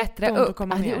man klättrade upp.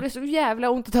 Det gjorde så jävla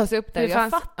ont att ta sig upp där. Jag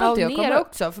fattar inte. Jag ner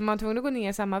också, för man tvungen att gå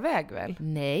ner samma väg väl?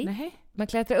 Nej. Man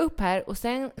klättrade upp här och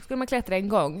sen skulle man klättra en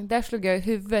gång. Där slog jag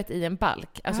huvudet i en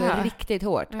balk. Alltså riktigt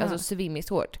hårt. Alltså svimmigt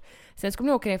hårt. Sen skulle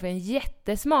man åka ner för en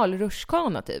jättesmal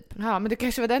rutschkana typ. Ja, men det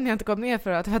kanske var den jag inte kom ner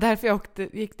för. Att det var därför jag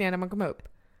gick ner när man kom upp.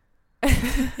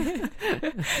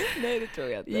 Nej, det tror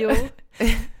jag inte. Jo.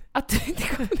 Att du inte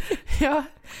kom ner? Ja.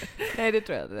 Nej, det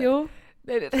tror jag inte. Jo.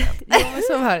 Nej, det tror jag inte. Jo, men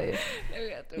så var det ju.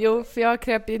 Jo, för jag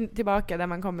kröp tillbaka där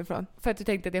man kom ifrån. För att du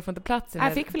tänkte att jag får inte plats?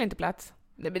 Jag fick väl inte plats.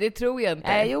 Nej, men det tror jag inte.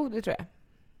 Nej, jo, det tror jag.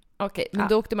 Okej, men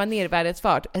då åkte man ner världens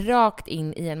fart rakt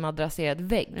in i en madrasserad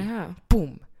vägg. Jaha.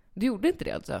 Boom! Du gjorde inte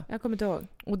det alltså? Jag kommer inte ihåg.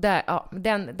 Och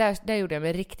där gjorde jag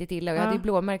mig riktigt illa. Och jag hade ju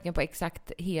blåmärken på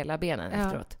exakt hela benen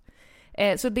efteråt.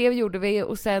 Så det gjorde vi,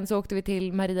 och sen så åkte vi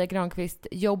till Maria Granqvist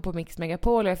jobb på Mix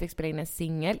Megapol och jag fick spela in en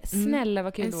singel. Snälla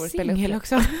vad kul det var att spela upp. En singel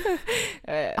också.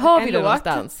 Har vi det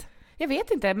någonstans? Jag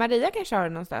vet inte, Maria kanske har det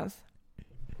någonstans.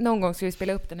 Någon gång ska vi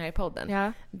spela upp den här i podden.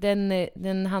 Ja.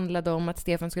 Den handlade om att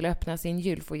Stefan skulle öppna sin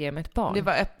gylf och ge mig ett barn. Det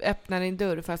var öppna din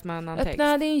dörr fast med annan text.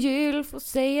 Öppna din gylf och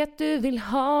säg att du vill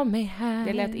ha mig här.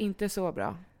 Det lät inte så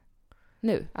bra.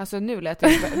 Nu? Alltså nu lät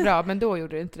det bra, men då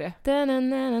gjorde det inte det.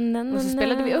 Och så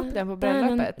spelade vi upp den på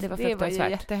bröllopet. Det var ju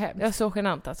jättehemskt. Det var så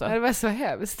genant alltså. Ja, det var så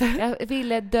hemskt. Jag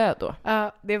ville dö då.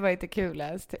 Ja, det var inte kul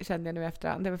ens, kände jag nu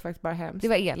efterhand. Det var faktiskt bara hemskt. Det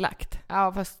var elakt.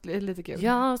 Ja, fast lite kul.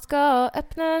 Jag ska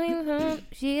öppna min hand,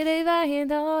 ge dig varje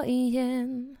dag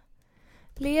igen.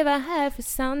 Leva här för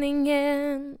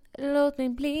sanningen. Låt mig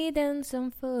bli den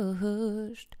som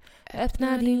först.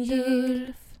 Öppna din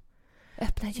gylf.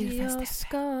 Öppna gylfen,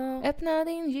 Stefan. Öppna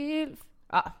din gylf.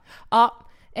 Ja.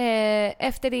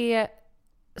 Efter det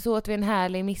så åt vi en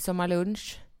härlig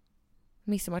midsommarlunch.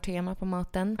 Midsommartema på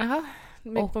maten. Jaha,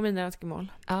 på mina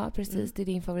önskemål. Ja, precis. Det är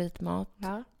din favoritmat.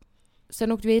 Ja.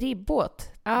 Sen åkte vi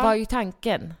ribbåt. Var ju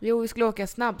tanken. Jo, vi skulle åka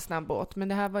snabb båt. Men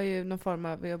det här var ju någon form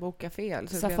av, vi har bokat fel.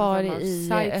 Så safari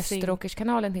i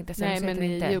Österåkerskanalen tänkte jag säga. Nej, men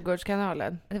i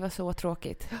Djurgårdskanalen. Det var så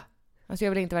tråkigt. Alltså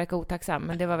jag vill inte verka otacksam,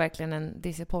 men det var verkligen en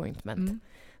disappointment.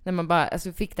 När man bara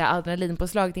fick det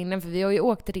adrenalinpåslaget innan, för vi har ju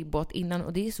åkt ribbåt innan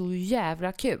och det är så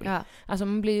jävla kul. Ja. Alltså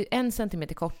man blir ju 1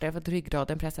 centimeter kortare för att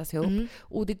ryggraden pressas ihop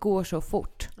och det går så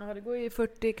fort. Ja, det går ju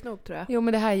 40 knop tror jag. Jo,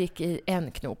 men det här gick i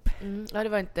 1 knop. Ja, det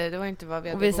var inte vad vi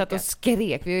hade och vi satt och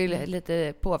skrek, vi var ju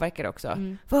lite påverkade också.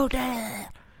 Fortare!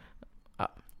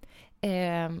 Ja.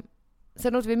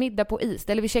 Sen åt vi middag på is.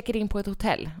 Eller vi checkade in på ett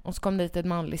hotell. Och så kom dit en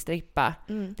manlig strippa.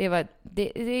 Det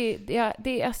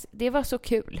var så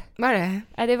kul. Var det?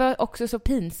 Ja, det var också så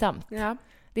pinsamt. Ja.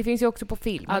 Det finns ju också på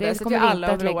film. Ja, det kommer alla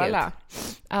att lägga ut.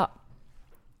 Ja.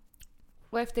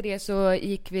 Och efter det så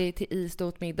gick vi till is och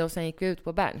åt middag och sen gick vi ut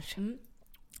på Berns.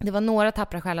 Det var några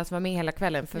tappra själar som var med hela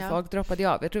kvällen. För folk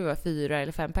droppade av. Jag tror det var 4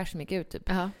 eller 5 personer som gick ut typ.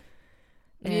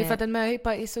 Det är ju för att en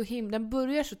möhippa är så den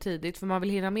börjar så tidigt för man vill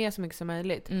hinna med så mycket som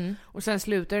möjligt. Och sen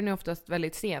slutar den ju oftast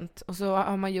väldigt sent. Och så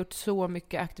har man gjort så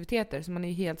mycket aktiviteter så man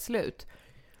är helt slut.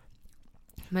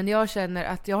 Men jag känner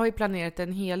att jag har ju planerat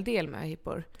en hel del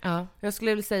möhippor. Ja. Jag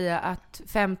skulle vilja säga att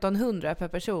 1500 per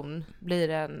person blir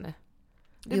en...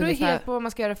 Det beror ju helt på vad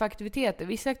man ska göra för aktiviteter.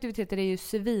 Vissa aktiviteter är ju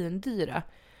svindyra.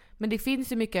 Men det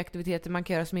finns ju mycket aktiviteter man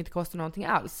kan göra som inte kostar någonting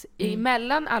alls.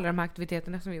 Emellan alla de här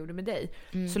aktiviteterna som vi gjorde med dig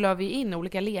så la vi in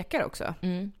olika lekar också.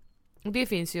 Och det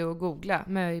finns ju att googla,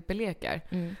 möhippelekar.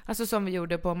 Alltså som vi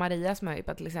gjorde på Marias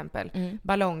möhippa till exempel.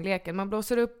 Ballongleken. Man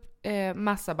blåser upp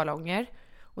massa ballonger.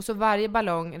 Och så varje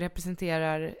ballong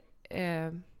representerar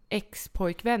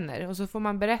ex-pojkvänner. Och så får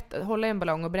man hålla en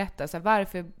ballong och berätta så här,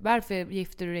 varför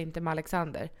gifter du dig inte med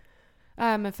Alexander?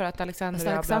 Men för att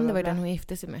Alexander var ju den hon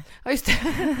gifte sig med. Ja, just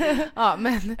det. Ja,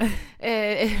 men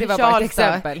det var bara ett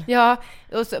exempel. Ja,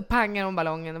 och så pangar hon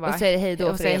ballongen och säger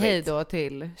hej då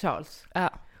till Charles. Ja.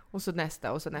 Och så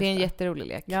nästa och så nästa. Det är en jätterolig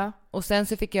lek. Ja. Och sen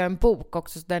så fick jag en bok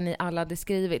också där ni alla hade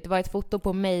skrivit. Det var ett foto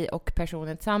på mig och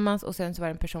personen tillsammans och sen så var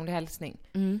det en personlig hälsning.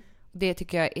 Det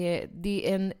tycker jag det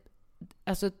är en...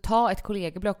 Alltså ta ett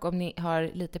kollegieblock om ni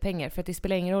har lite pengar. För att det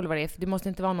spelar ingen roll vad det är. För det måste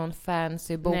inte vara någon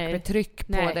fancy bok med tryck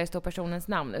på där det står personens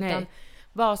namn. Utan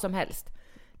vad som helst.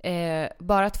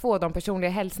 Bara att få de personliga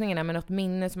hälsningarna med något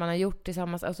minne som man har gjort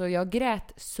tillsammans. Alltså jag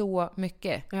grät så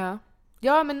mycket.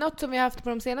 Ja, men något som vi har haft på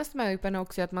de senaste möhipporna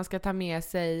också är att man ska ta med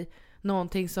sig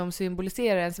någonting som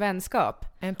symboliserar ens vänskap.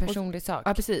 En personlig sak.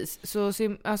 Ja, precis. Så,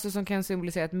 alltså, som kan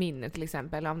symbolisera ett minne till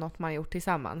exempel av något man har gjort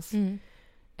tillsammans.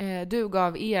 Du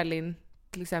gav Elin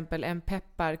till exempel en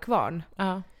pepparkvarn.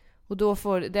 Ja. Och då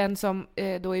får den som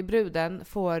då är bruden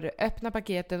får öppna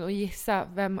paketen och gissa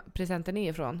vem presenten är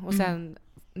ifrån. Och sen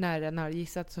när den har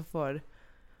gissat så får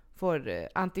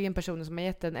antingen personen som har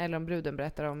gett den eller om bruden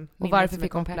berättar om. Och varför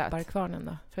fick hon pepparkvarnen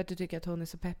då? För att du tycker att hon är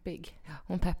så peppig. Ja,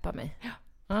 hon peppar mig.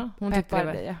 Ja, hon peppar tyckte det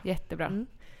var dig, jättebra.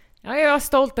 Ja, jag är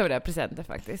stolt över det här presenten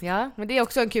faktiskt. Ja, men det är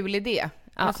också en kul idé.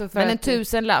 Ja, alltså men en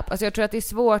 1000-lapp. Alltså jag tror att det är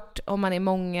svårt om man är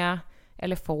många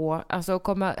eller få. Alltså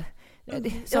komma... Det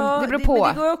beror på.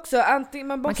 Men det går också, antingen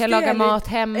man kan laga mat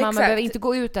hemma, exakt. Man behöver inte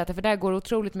gå ut och äta för där går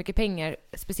otroligt mycket pengar.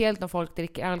 Speciellt om folk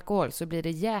dricker alkohol så blir det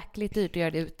jäkligt dyrt att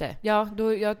göra det ute. Ja,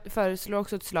 jag föreslår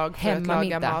också ett slag för att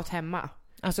laga mat hemma.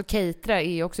 Alltså catera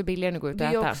är ju också billigare än att gå ut och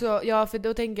äta. Också, ja, för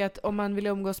då tänker jag att om man vill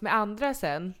umgås med andra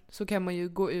sen så kan man ju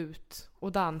gå ut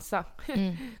och dansa.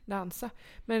 Dansa.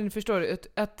 Men förstår du,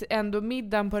 att ändå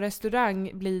middagen på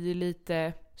restaurang blir ju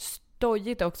lite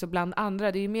stojigt också bland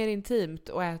andra. Det är ju mer intimt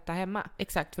att äta hemma.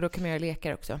 Exakt, för då kan man göra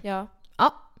lekar också. Ja.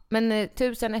 Ja, men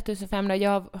 1500.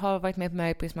 Jag har varit med på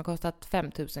möhippa som har kostat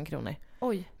 5000 kronor.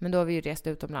 Oj. Men då har vi ju rest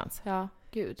utomlands. Ja,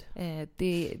 gud.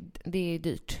 Det är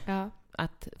dyrt. Ja.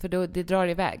 För då, det drar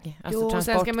iväg. Alltså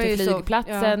transport till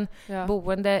flygplatsen, ja.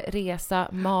 Boende, resa,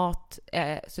 mat.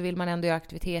 Så vill man ändå göra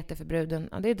aktiviteter för bruden.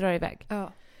 Ja, det drar iväg.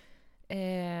 Ja.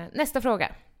 Nästa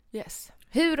fråga. Yes.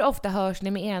 Hur ofta hörs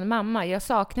ni med er mamma? Jag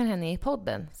saknar henne i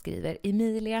podden, skriver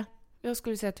Emilia. Jag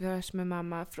skulle säga att vi hörs med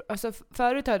mamma. Alltså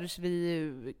förut hördes vi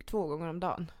ju 2 gånger om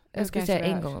dagen. Jag skulle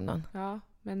säga 1 gång om dagen. Ja,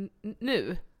 men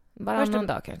nu? Varannan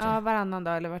dag kanske? Ja, varannan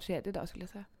dag eller var tredje dag skulle jag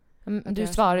säga. Du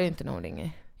svarar ju inte när hon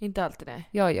ringer. Inte alltid, nej.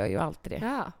 Jag gör ju alltid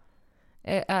det.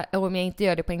 Ja. Och om jag inte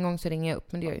gör det på en gång så ringer jag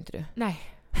upp, men det gör ju inte du. Nej.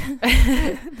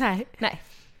 Nej.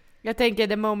 Jag tänker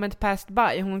the moment passed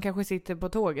by. Hon kanske sitter på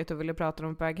tåget och vill prata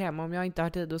om på väg hem. Om jag inte har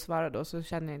tid att svara då så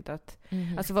känner jag inte att...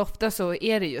 Alltså för ofta så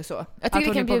är det ju så. Jag tycker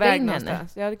vi kan bjuda in henne.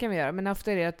 Ja, det kan vi göra. Men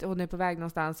ofta är det att hon är på väg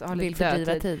någonstans och har lite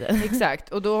fördriva tiden. Exakt.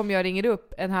 Och då om jag ringer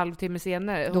upp en halvtimme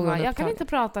senare då bara, jag kan inte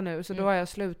prata nu. Så då har jag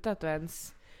slutat att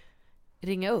ens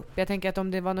ringa upp. Jag tänker att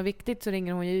om det var något viktigt så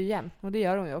ringer hon ju igen. Och det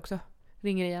gör hon ju också.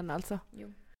 Ringer igen alltså.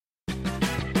 Jo.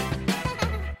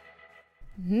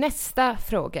 Nästa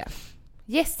fråga.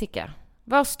 Jessica,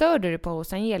 vad stör du dig på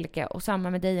hos Angelica och samma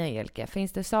med dig Angelica?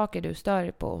 Finns det saker du stör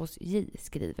dig på hos J,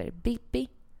 skriver Bibi?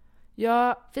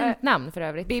 Ja, fint namn för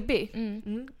övrigt. Bibi.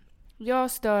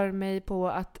 Jag stör mig på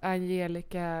att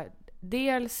Angelica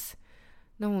dels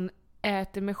när hon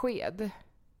äter med sked,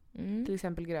 till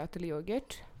exempel gröt eller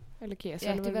yoghurt eller keso.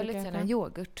 Jag äter väldigt sällan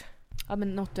yoghurt. Ja,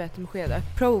 men något du äter med sked.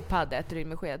 Propad äter du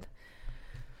med sked.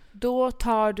 Då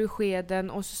tar du skeden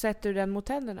och så sätter du den mot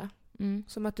tänderna.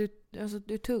 Som att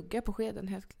du tuggar på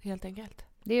skeden helt enkelt.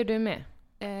 Det gör du med?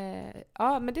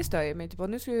 Ja, men det stör jag mig inte på.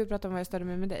 Nu ska vi prata om vad jag störde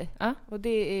mig med dig. Ja. Och det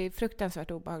är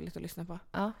fruktansvärt obehagligt att lyssna på.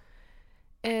 Ja.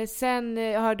 Sen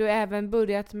har du även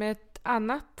börjat med ett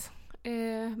annat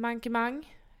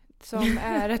mankemang. Som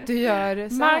är att du gör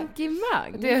så här.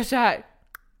 Mankemang? Du gör så här.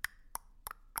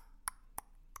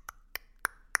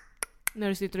 När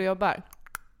du sitter och jobbar.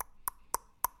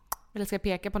 Eller ska jag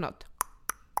peka på något?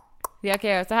 Jag kan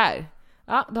göra så här.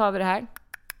 Ja, då har vi det här.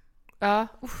 Ja.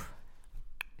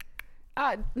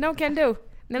 No can do.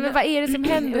 Nej, men vad är det som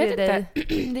händer i dig?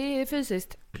 Det är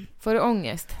fysiskt. Får du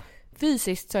ångest?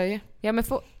 Fysiskt, sa jag. Ja, men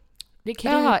Det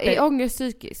kryper. Jaha, är ångest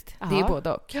psykiskt? Aha. Det är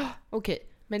både och. Ja, okej.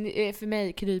 Men för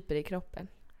mig kryper det i kroppen.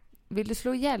 Vill du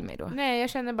slå ihjäl mig då? Nej, jag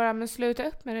känner bara, men sluta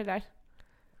upp med det där.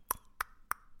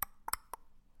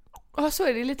 Så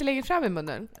är det lite längre fram i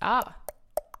munnen. Ja.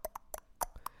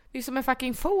 Det är som en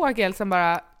fucking fågel som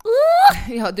bara...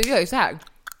 Ja, du gör ju så här.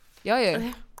 Jag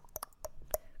gör.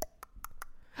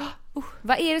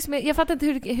 Vad är det som är... Jag fattar inte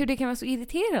hur det kan vara så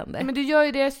irriterande. Nej, men du gör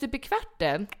ju det typ i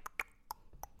kvarten.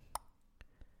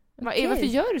 Okej. Varför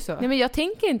gör du så? Nej, men jag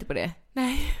tänker inte på det.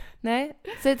 Nej.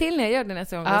 Säg till när jag gör det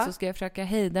nästa gång, så ska jag försöka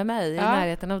hejda mig i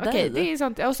närheten av dig. Okej, det är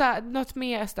sånt. Och så något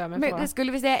mer stör mig på. Men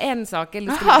skulle vi säga en sak?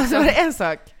 Eller Jaha, så var det en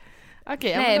sak.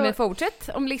 Okej, nej, då... men fortsätt.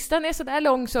 Om listan är så där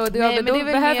lång så Nej, men då det är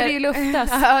väl behöver mer... det ju luftas.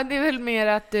 Ja, det är väl mer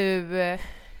att du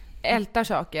ältar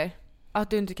saker. Att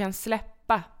du inte kan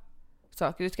släppa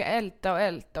saker. Du ska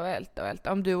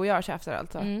älta. Om du och jag tjafsar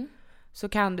alltså. Så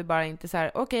kan du bara inte så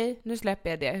här: okej, nu släpper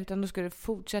jag det. Utan då ska du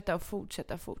fortsätta.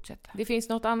 Det finns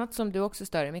något annat som du också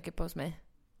stör dig mycket på hos mig.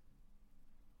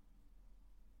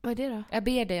 Vad är det då? Jag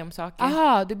ber dig om saker.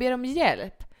 Aha, du ber om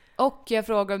hjälp. Och jag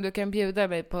frågar om du kan bjuda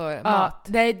mig på mat.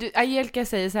 Nej, Angelica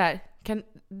säger så här: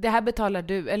 det här betalar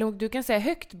du. Eller du kan säga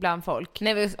högt bland folk.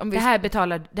 Nej, det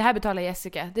här betalar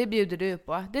Jessica. Det bjuder du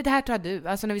på. Det här tar du.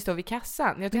 Alltså när vi står vid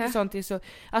kassan. Jag tycker sånt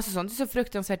är så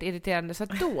fruktansvärt irriterande. Så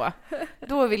att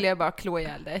då vill jag bara klå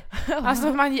ihjäl dig.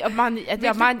 Alltså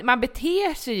man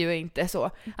beter sig ju inte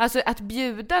så. Alltså att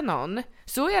bjuda någon.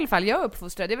 Så i alla fall jag är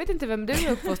uppfostrad. Jag vet inte vem du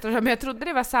är uppfostrad, men jag trodde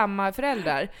det var samma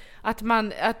föräldrar.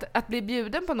 Att bli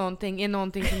bjuden på någonting är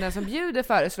någonting som den som bjuder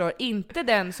föreslår. Inte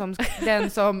den som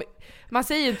man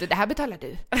säger ju inte, det här betalar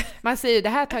du. Man säger ju, det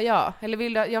här tar jag.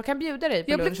 Eller jag kan bjuda dig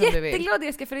på lunch om du vill. Jag blev jätteglad,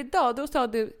 Jessica, för idag då sa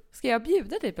du, ska jag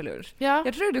bjuda dig på lunch? Ja.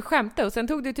 Jag tror du skämtade och sen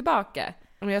tog du tillbaka.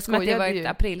 Men jag som att det var ju. ett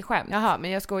aprilskämt. Jaha,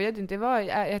 men jag skojade inte. Det var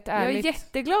ett ärligt... Jag är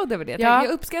jätteglad över det. Ja.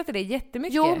 Jag uppskattar det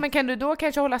jättemycket. Jo, men kan du då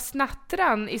kanske hålla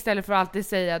snattran istället för att alltid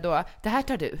säga då, det här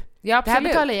tar du. Ja, absolut. Det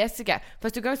här betalar Jessica.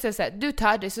 Fast du kan säga så här, du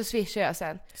tar det så swishar jag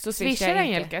sen. Så swishar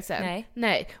Angelica sen?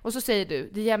 Nej. Och så säger du,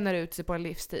 det jämnar ut sig på en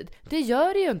livstid. Det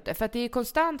gör det ju inte, för att det är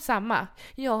konstant samma.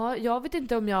 Ja, jag vet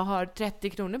inte om jag har 30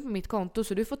 kronor på mitt konto,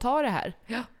 så du får ta det här.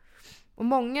 Ja. Och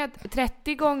många,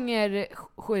 30 gånger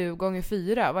 7 gånger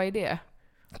 4, vad är det?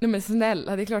 Nej, men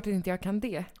snälla, det är klart att inte jag kan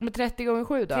det. Men 30 gånger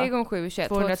 7 då? 3 gånger 7 är 21,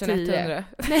 2100.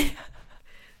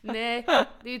 Nej,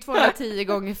 det är ju 210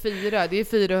 gånger 4, det är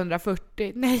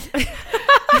 440. Nej.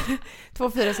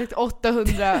 2, 4, 6,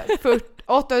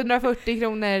 840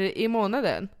 kronor i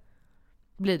månaden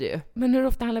blir det ju. Men hur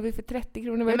ofta handlar vi för 30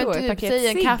 kronor? Vad är då? Typ, ett paket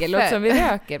cigg som vi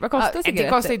röker. Vad kostar cigaretter? Det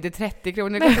kostar inte 30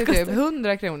 kronor, det kostar typ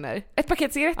 100 kronor. Ett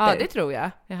paket cigaretter? Ja, det tror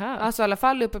jag. Jaha. Alltså i alla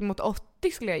fall upp mot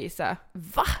 80 skulle jag gissa.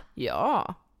 Va?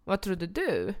 Ja. Vad trodde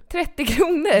du? 30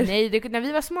 kronor? Nej, när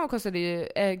vi var små kostade ju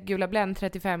Gula Blend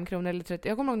 35 kronor eller 30.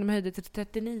 Jag kommer ihåg att de höjde till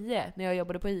 39 när jag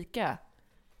jobbade på ICA.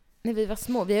 När vi var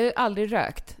små, vi har ju aldrig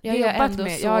rökt. Jag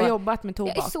har jobbat med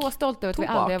tobak. Jag är så stolt över att vi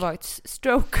aldrig har varit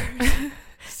strokers.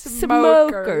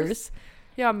 Smokers.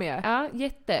 Jag med. Ja,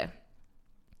 jätte.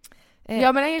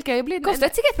 Ja, men Angelica, jag blir... Kostar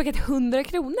ett cigarettpaket 100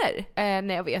 kronor?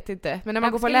 Nej, jag vet inte. Men när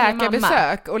man går på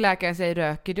läkarbesök och läkaren säger,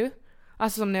 röker du?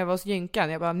 Alltså som när jag var hos Jynkan.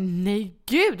 Jag bara, nej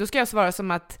gud, då ska jag svara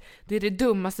som att det är det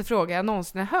dummaste frågan jag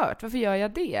någonsin har hört. Varför gör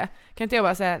jag det? Kan inte jag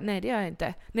bara säga, nej det gör jag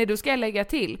inte. Nej, då ska jag lägga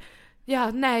till.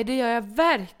 Ja, nej det gör jag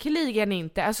verkligen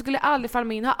inte. Jag skulle aldrig falla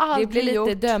mig in, har aldrig gjort. Det blir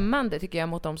lite gjort. Dömande tycker jag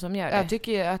mot de som gör det. Jag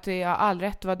tycker att jag har all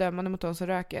rätt att vara dömande mot de som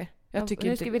röker. Jag tycker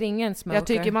nu ska vi ringa en smoker. Jag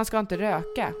tycker man ska inte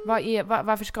röka.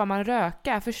 Varför ska man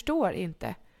röka? Jag förstår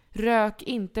inte. Rök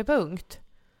inte, punkt.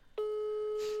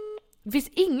 Det finns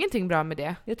ingenting bra med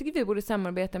det. Jag tycker vi borde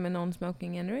samarbeta med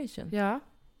Non-Smoking Generation. Ja.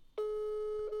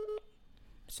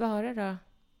 Svara då.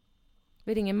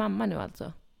 Vi ringer mamma nu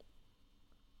alltså.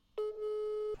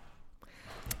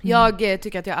 Jag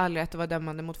tycker att jag har all rätt att vara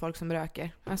dömande mot folk som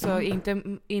röker. Alltså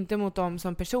inte mot dem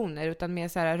som personer, utan mer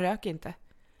så här, rök inte.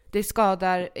 Det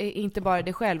skadar inte bara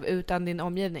dig själv utan din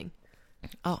omgivning.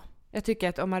 Ja. Jag tycker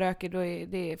att om man röker då är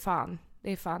det är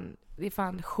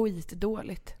fan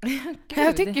skitdåligt.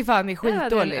 Jag tycker fan det är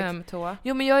skitdåligt.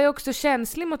 Jo, men jag är också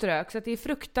känslig mot rök, så att det är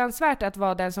fruktansvärt att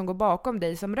vara den som går bakom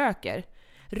dig som röker.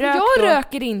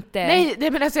 Röker inte.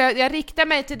 Nej, men alltså jag riktar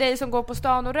mig till dig som går på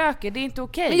stan och röker. Det är inte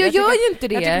okej. Men jag gör ju inte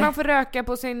det. Jag tycker man får röka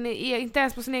på inte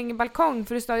ens på sin egen balkong,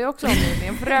 för det står ju också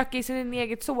omgivningen. Man får röka i sin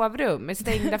eget sovrum med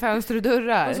stängda fönster och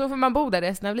dörrar. Och så får man bo där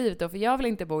resten av livet då, för jag vill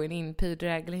inte bo i en inpyrd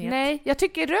lägenhet. Nej, jag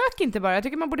tycker rök inte bara. Jag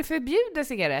tycker man borde förbjuda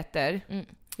cigaretter.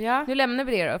 Ja. Nu lämnar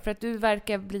vi det då, för att du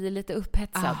verkar bli lite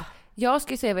upphetsad. Jag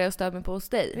ska se vad jag stör mig på hos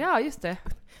dig. Ja, just det.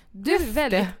 Du är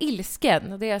väldigt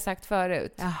ilsken, och det har jag sagt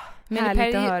förut. Ja, Men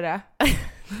härligt att höra.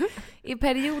 I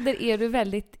perioder är du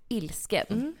väldigt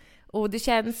ilsken. Och det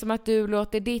känns som att du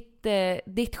låter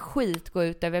ditt skit gå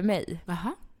ut över mig.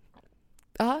 Aha.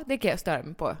 Ja, det kan jag störa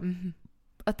mig på.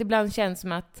 Att ibland känns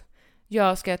som att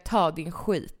jag ska ta din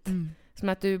skit. Som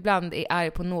att du ibland är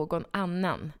arg på någon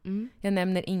annan. Jag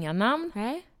nämner inga namn.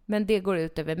 Nej. Men det går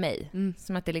ut över mig.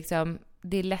 Som att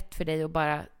det är lätt för dig att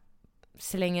bara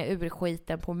slänga ur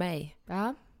skiten på mig.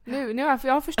 Ja. Nu har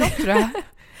jag förstått, tror jag.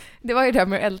 Det var ju det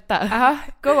med att älta. Ja,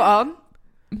 go on.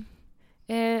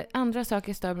 Andra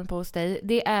saker stör mig på hos dig.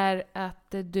 Det är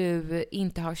att du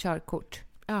inte har körkort.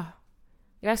 Ja.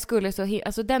 Jag skulle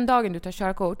alltså den dagen du tar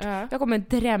körkort, jag kommer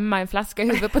drämma en flaska i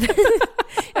huvudet på dig.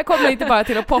 Jag kommer inte bara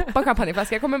till att poppa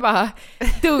champagneflaska, jag kommer bara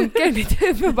dunka i ditt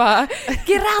huvud och bara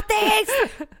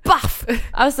grattis! Baff!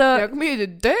 Alltså, Jag kommer ju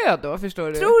dö då,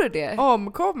 förstår du. tror du det?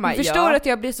 Omkomma, Du förstår att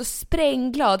jag blir så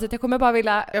sprängglad att jag kommer bara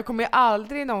vilja Jag kommer ju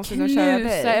aldrig någonsin att köra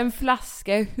knusa dig. en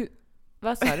flaska i huvudet.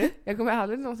 Vad sa du? Jag kommer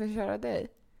aldrig någonsin köra dig.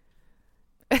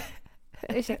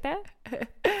 Ursäkta?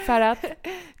 För att?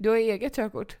 Du har eget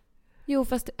körkort. Jo,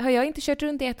 fast har jag inte kört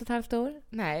runt i 1,5 år?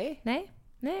 Nej.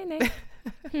 Nej.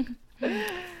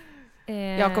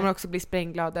 Jag kommer också bli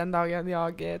sprängglad den dagen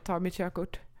jag tar mitt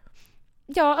körkort.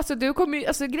 Ja, alltså du kommer ju,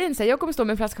 alltså grejen säger, jag kommer stå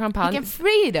med en flaska champagne. Vilken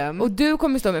freedom! Och du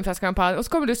kommer stå med en flaska champagne och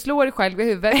så kommer du slå dig själv i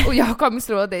huvudet och jag kommer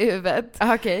slå dig i huvudet.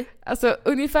 Okej. Alltså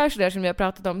ungefär så där som jag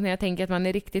pratat om när jag tänker att man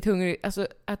är riktigt hungrig, alltså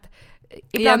att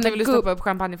Ibland vill du stoppa upp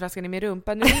champagneflaskan i min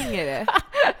rumpa, nu ringer det.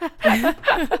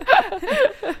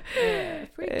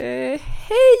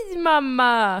 Hej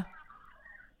mamma!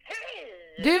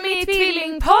 Hej! Du är med i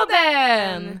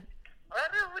Tvillingpodden! Vad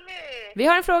roligt! Vi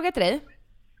har en fråga till dig.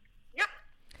 Ja,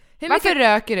 Hur Varför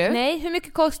röker du? Nej, hur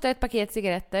mycket kostar ett paket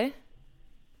cigaretter?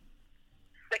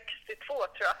 62 tror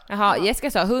jag. Jaha,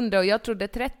 Jessica sa 100 och jag trodde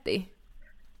 30.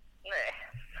 Nej.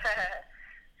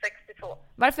 62.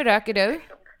 Varför röker du?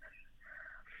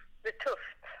 Det är tufft.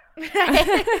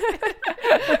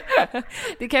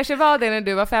 Det kanske var det när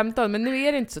du var 15, men nu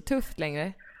är det inte så tufft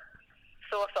längre.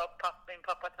 Så sa min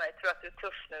pappa till mig. Tror att du är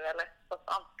tuff nu eller?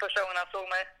 Första gången han såg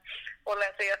mig hålla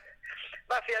en cigarett.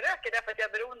 Varför jag röker det är för att jag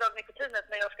är beroende av nikotinet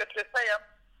när jag ska sluta igen.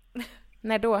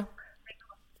 När då?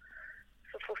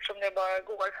 Så fort som det bara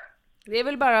går. Det är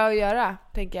väl bara att göra,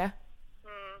 tänker jag.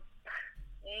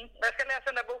 Jag ska läsa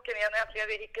den där boken igen. Äntligen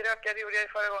vi icke-röka. Det gjorde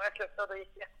jag förra gången jag slutade och då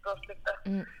gick det jättebra att sluta.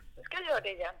 Nu ska jag göra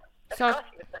det igen. Jag ska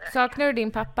sluta det. Saknar du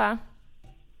din pappa?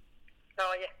 Ja,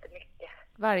 jättemycket.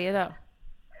 Varje dag?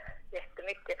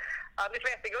 Jättemycket. Ja, det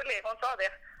var jättegullig. Hon sa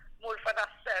det. Morfar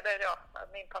Lasse, eller ja,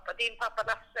 min pappa. Din pappa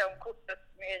Lasse om kortet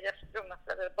med gästrummet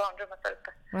eller barnrummet där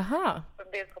uppe. Jaha.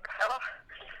 Ja,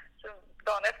 så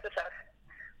dagen efter så här.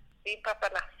 Din pappa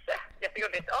Lasse.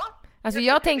 Jättegulligt. Ja. Alltså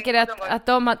jag tänker att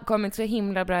de har kommit så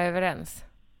himla bra överens.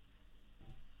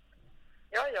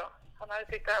 Ja. Han hade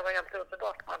tyckt det här var helt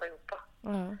underbart med allihopa.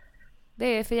 Ja. Det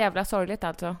är för jävla sorgligt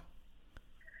alltså.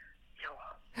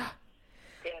 Ja,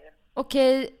 det är det.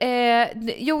 Okej,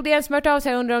 jo, det är en som hört av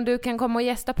sig och undrar om du kan komma och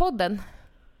gästa podden.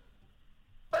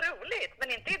 Vad roligt, men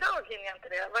inte idag hinner jag inte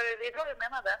det. Var det idag du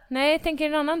menade? Nej, jag tänker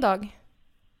en annan dag.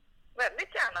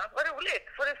 Väldigt gärna, vad roligt.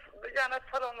 Får du gärna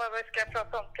tala om vad vi ska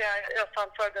prata om. Kan jag i alla fall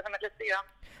förbereda mig lite grann.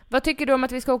 Vad tycker du om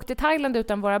att vi ska åka till Thailand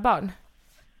utan våra barn?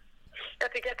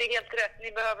 Jag tycker att det är helt rätt.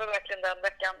 Ni behöver verkligen den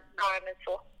veckan. Ja, ni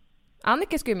två.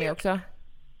 Annika ska ju med också.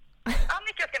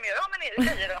 Annika ska med. Ja, men ni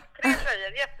tjejer då. 3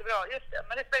 tjejer, jättebra. Just det,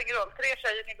 men det spelar ingen roll. 3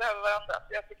 tjejer, ni behöver varandra. Så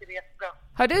jag tycker det är jättebra.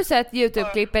 Har du sett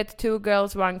YouTube-klippet 2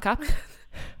 girls, 1 cup?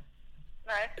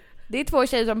 Nej. Det är 2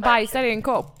 tjejer som bajsar i en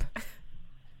kopp.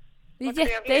 Det är Vad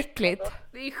trevligt. jätteäckligt.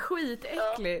 Det är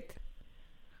skitäckligt.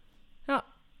 Ja.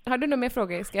 Har du några mer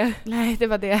frågor, Jessica? Nej, det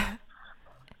var det.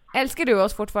 Älskar du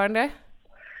oss fortfarande?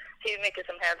 Hur mycket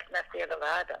som helst, mest i hela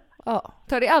världen. Ja.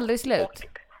 Tar det aldrig slut?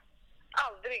 Och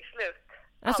aldrig slut.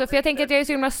 Alltså, för jag tänker att jag är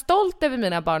så himla stolt över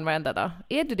mina barn varenda dag.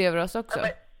 Är du det över oss också? Ja,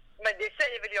 men det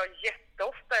säger väl jag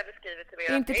jätteofta eller skriver till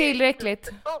er. Inte tillräckligt.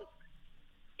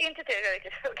 Inte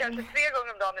tillräckligt. Kanske 3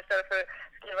 gånger om dagen istället för att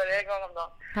skriva det 1 gång om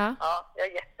dagen. Ha? Ja, jag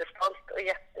är jättestolt och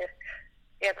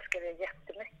älskar det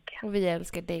jättemycket. Och vi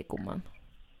älskar dig, gumman.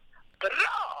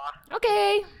 Bra!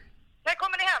 Okej. När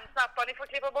kommer ni hem snabbt? Ni får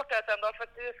klippa bort det här sen då för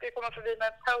att du ska komma förbi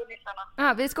med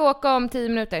ponysarna. Vi ska åka om 10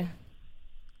 minuter.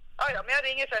 Ja, men jag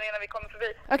ringer sen innan vi kommer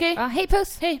förbi. Okej. Ja, hej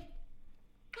puss. Hej.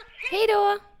 Hej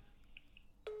då.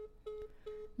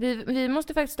 Vi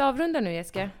måste faktiskt avrunda nu,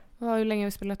 Jessica. Hur länge har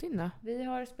vi spelat in då? Vi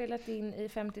har spelat in i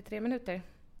 53 minuter.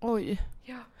 Oj.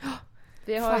 Ja.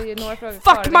 Vi har ju några frågor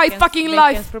Fuck kvar. my fucking life!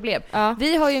 Veckans problem. Ja.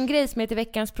 Vi har ju en grej som heter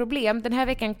veckans problem. Den här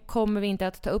veckan kommer vi inte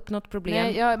att ta upp något problem.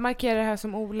 Nej, jag markerar det här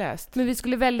som oläst. Men vi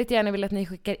skulle väldigt gärna vilja att ni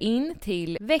skickar in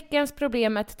till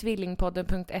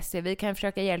veckansproblem@tvillingpodden.se. Vi kan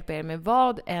försöka hjälpa er med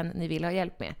vad än ni vill ha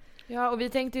hjälp med. Ja, och vi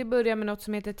tänkte ju börja med något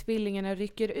som heter Tvillingarna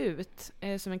rycker ut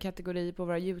som en kategori på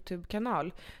vår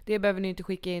YouTube-kanal. Det behöver ni inte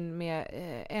skicka in med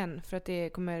än, för att det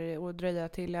kommer att dröja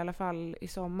till i alla fall i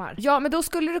sommar. Ja, men då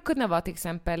skulle det kunna vara till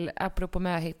exempel, apropå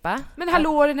möhippa. Men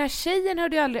hallå, den här tjejen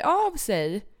hörde ju aldrig av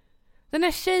sig. Den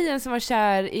här tjejen som var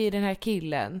kär i den här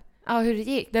killen. Ja, hur det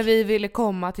gick. Där vi ville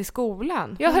komma till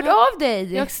skolan. Jag hörde av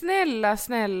dig! Ja, snälla.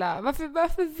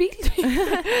 Varför vill du?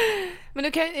 Men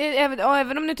du kan,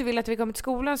 även om du inte vill att vi kommer till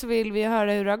skolan så vill vi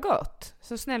höra hur det har gått.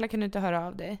 Så snälla, kan du inte höra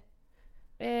av dig?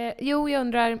 Jo, jag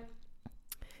undrar...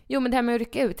 Jo, men det här med att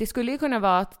rycka ut. Det skulle ju kunna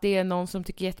vara att det är någon som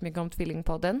tycker jättemycket om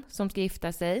Tvillingpodden. Som ska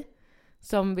gifta sig.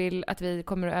 Som vill att vi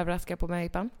kommer att överraska på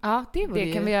möhippan. Ja,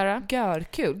 det kan vi göra.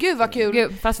 Kul. Gud vad kul.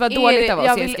 Gud, fast vad dåligt av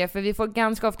oss, Jessica. För vi får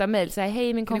ganska ofta mejl. Så här,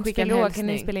 hej min kompis fyller år, kan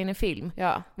ni spela in en film?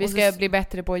 Ja, vi ska bli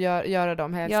bättre på att göra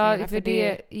de hälsningarna. Ja, för det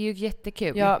är ju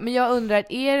jättekul. Ja, men jag undrar,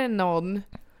 är det någon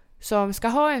som ska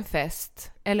ha en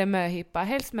fest eller möhippa?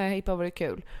 Helst möhippa vore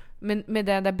kul. Men med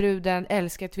den där bruden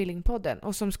älskar Tvillingpodden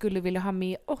och som skulle vilja ha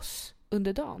med oss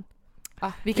under dagen.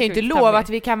 Vi kan ju inte lova att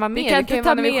vi kan vara med. Vi kan inte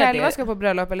ta när vi med själva det. ska på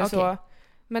bröllop eller så.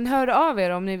 Men hör av er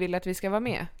om ni vill att vi ska vara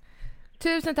med.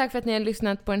 Tusen tack för att ni har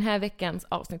lyssnat på den här veckans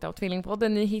avsnitt av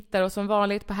Tvillingpodden. Ni hittar oss som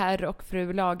vanligt på herr- och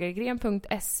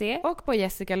frulagergren.se och på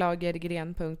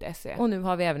jessicalagergren.se. Och nu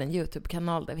har vi även en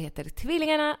YouTube-kanal där vi heter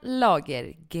Tvillingarna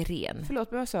Lagergren.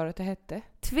 Förlåt, men vad sa du att det hette?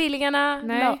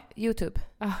 Tvillingarna YouTube.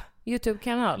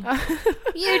 YouTube-kanal.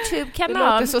 YouTube-kanal. Det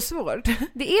låter så svårt.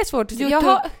 Det är svårt.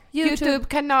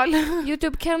 YouTube-kanal.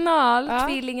 YouTube-kanal.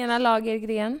 Tvillingarna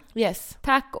Lagergren. Yes.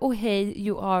 Tack och hej,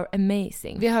 you are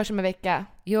amazing. Vi hörs om en vecka.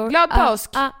 Glad påsk!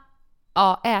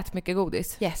 Ja, ät mycket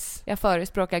godis. Yes. Jag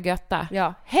förespråkar götta.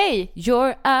 Ja. Hej!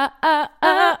 You're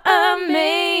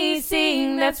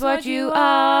amazing, that's what you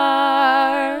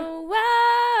are.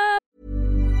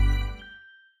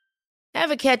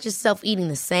 Ever catch yourself eating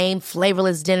the same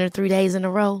flavorless dinner 3 days in a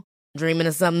row? Dreaming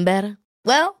of something better?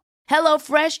 Well,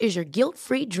 HelloFresh is your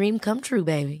guilt-free dream come true,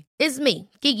 baby. It's me,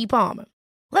 Keke Palmer.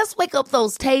 Let's wake up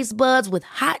those taste buds with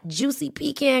hot, juicy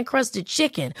pecan-crusted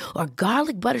chicken or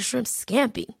garlic butter shrimp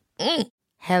scampi.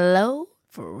 Hello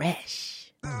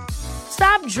Fresh.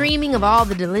 Stop dreaming of all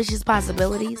the delicious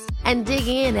possibilities and dig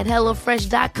in at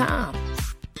HelloFresh.com.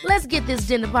 Let's get this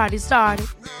dinner party started.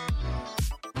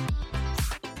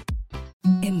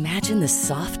 Imagine the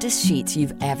softest sheets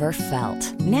you've ever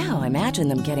felt. Now imagine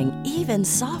them getting even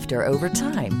softer over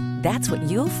time. That's what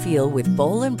you'll feel with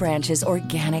Boll & Branch's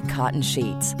organic cotton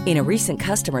sheets. In a recent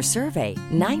customer survey,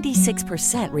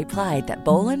 96% replied that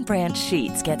Boll & Branch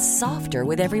sheets get softer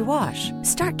with every wash.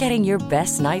 Start getting your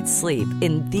best night's sleep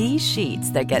in these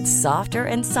sheets that get softer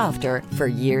and softer for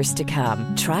years to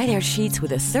come. Try their sheets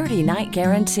with a 30-night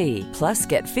guarantee. Plus,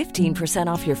 get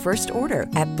 15% off your first order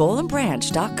at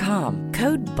bollandbranch.com.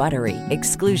 Code BUTTERY.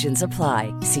 Exclusions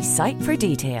apply. See site for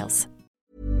details.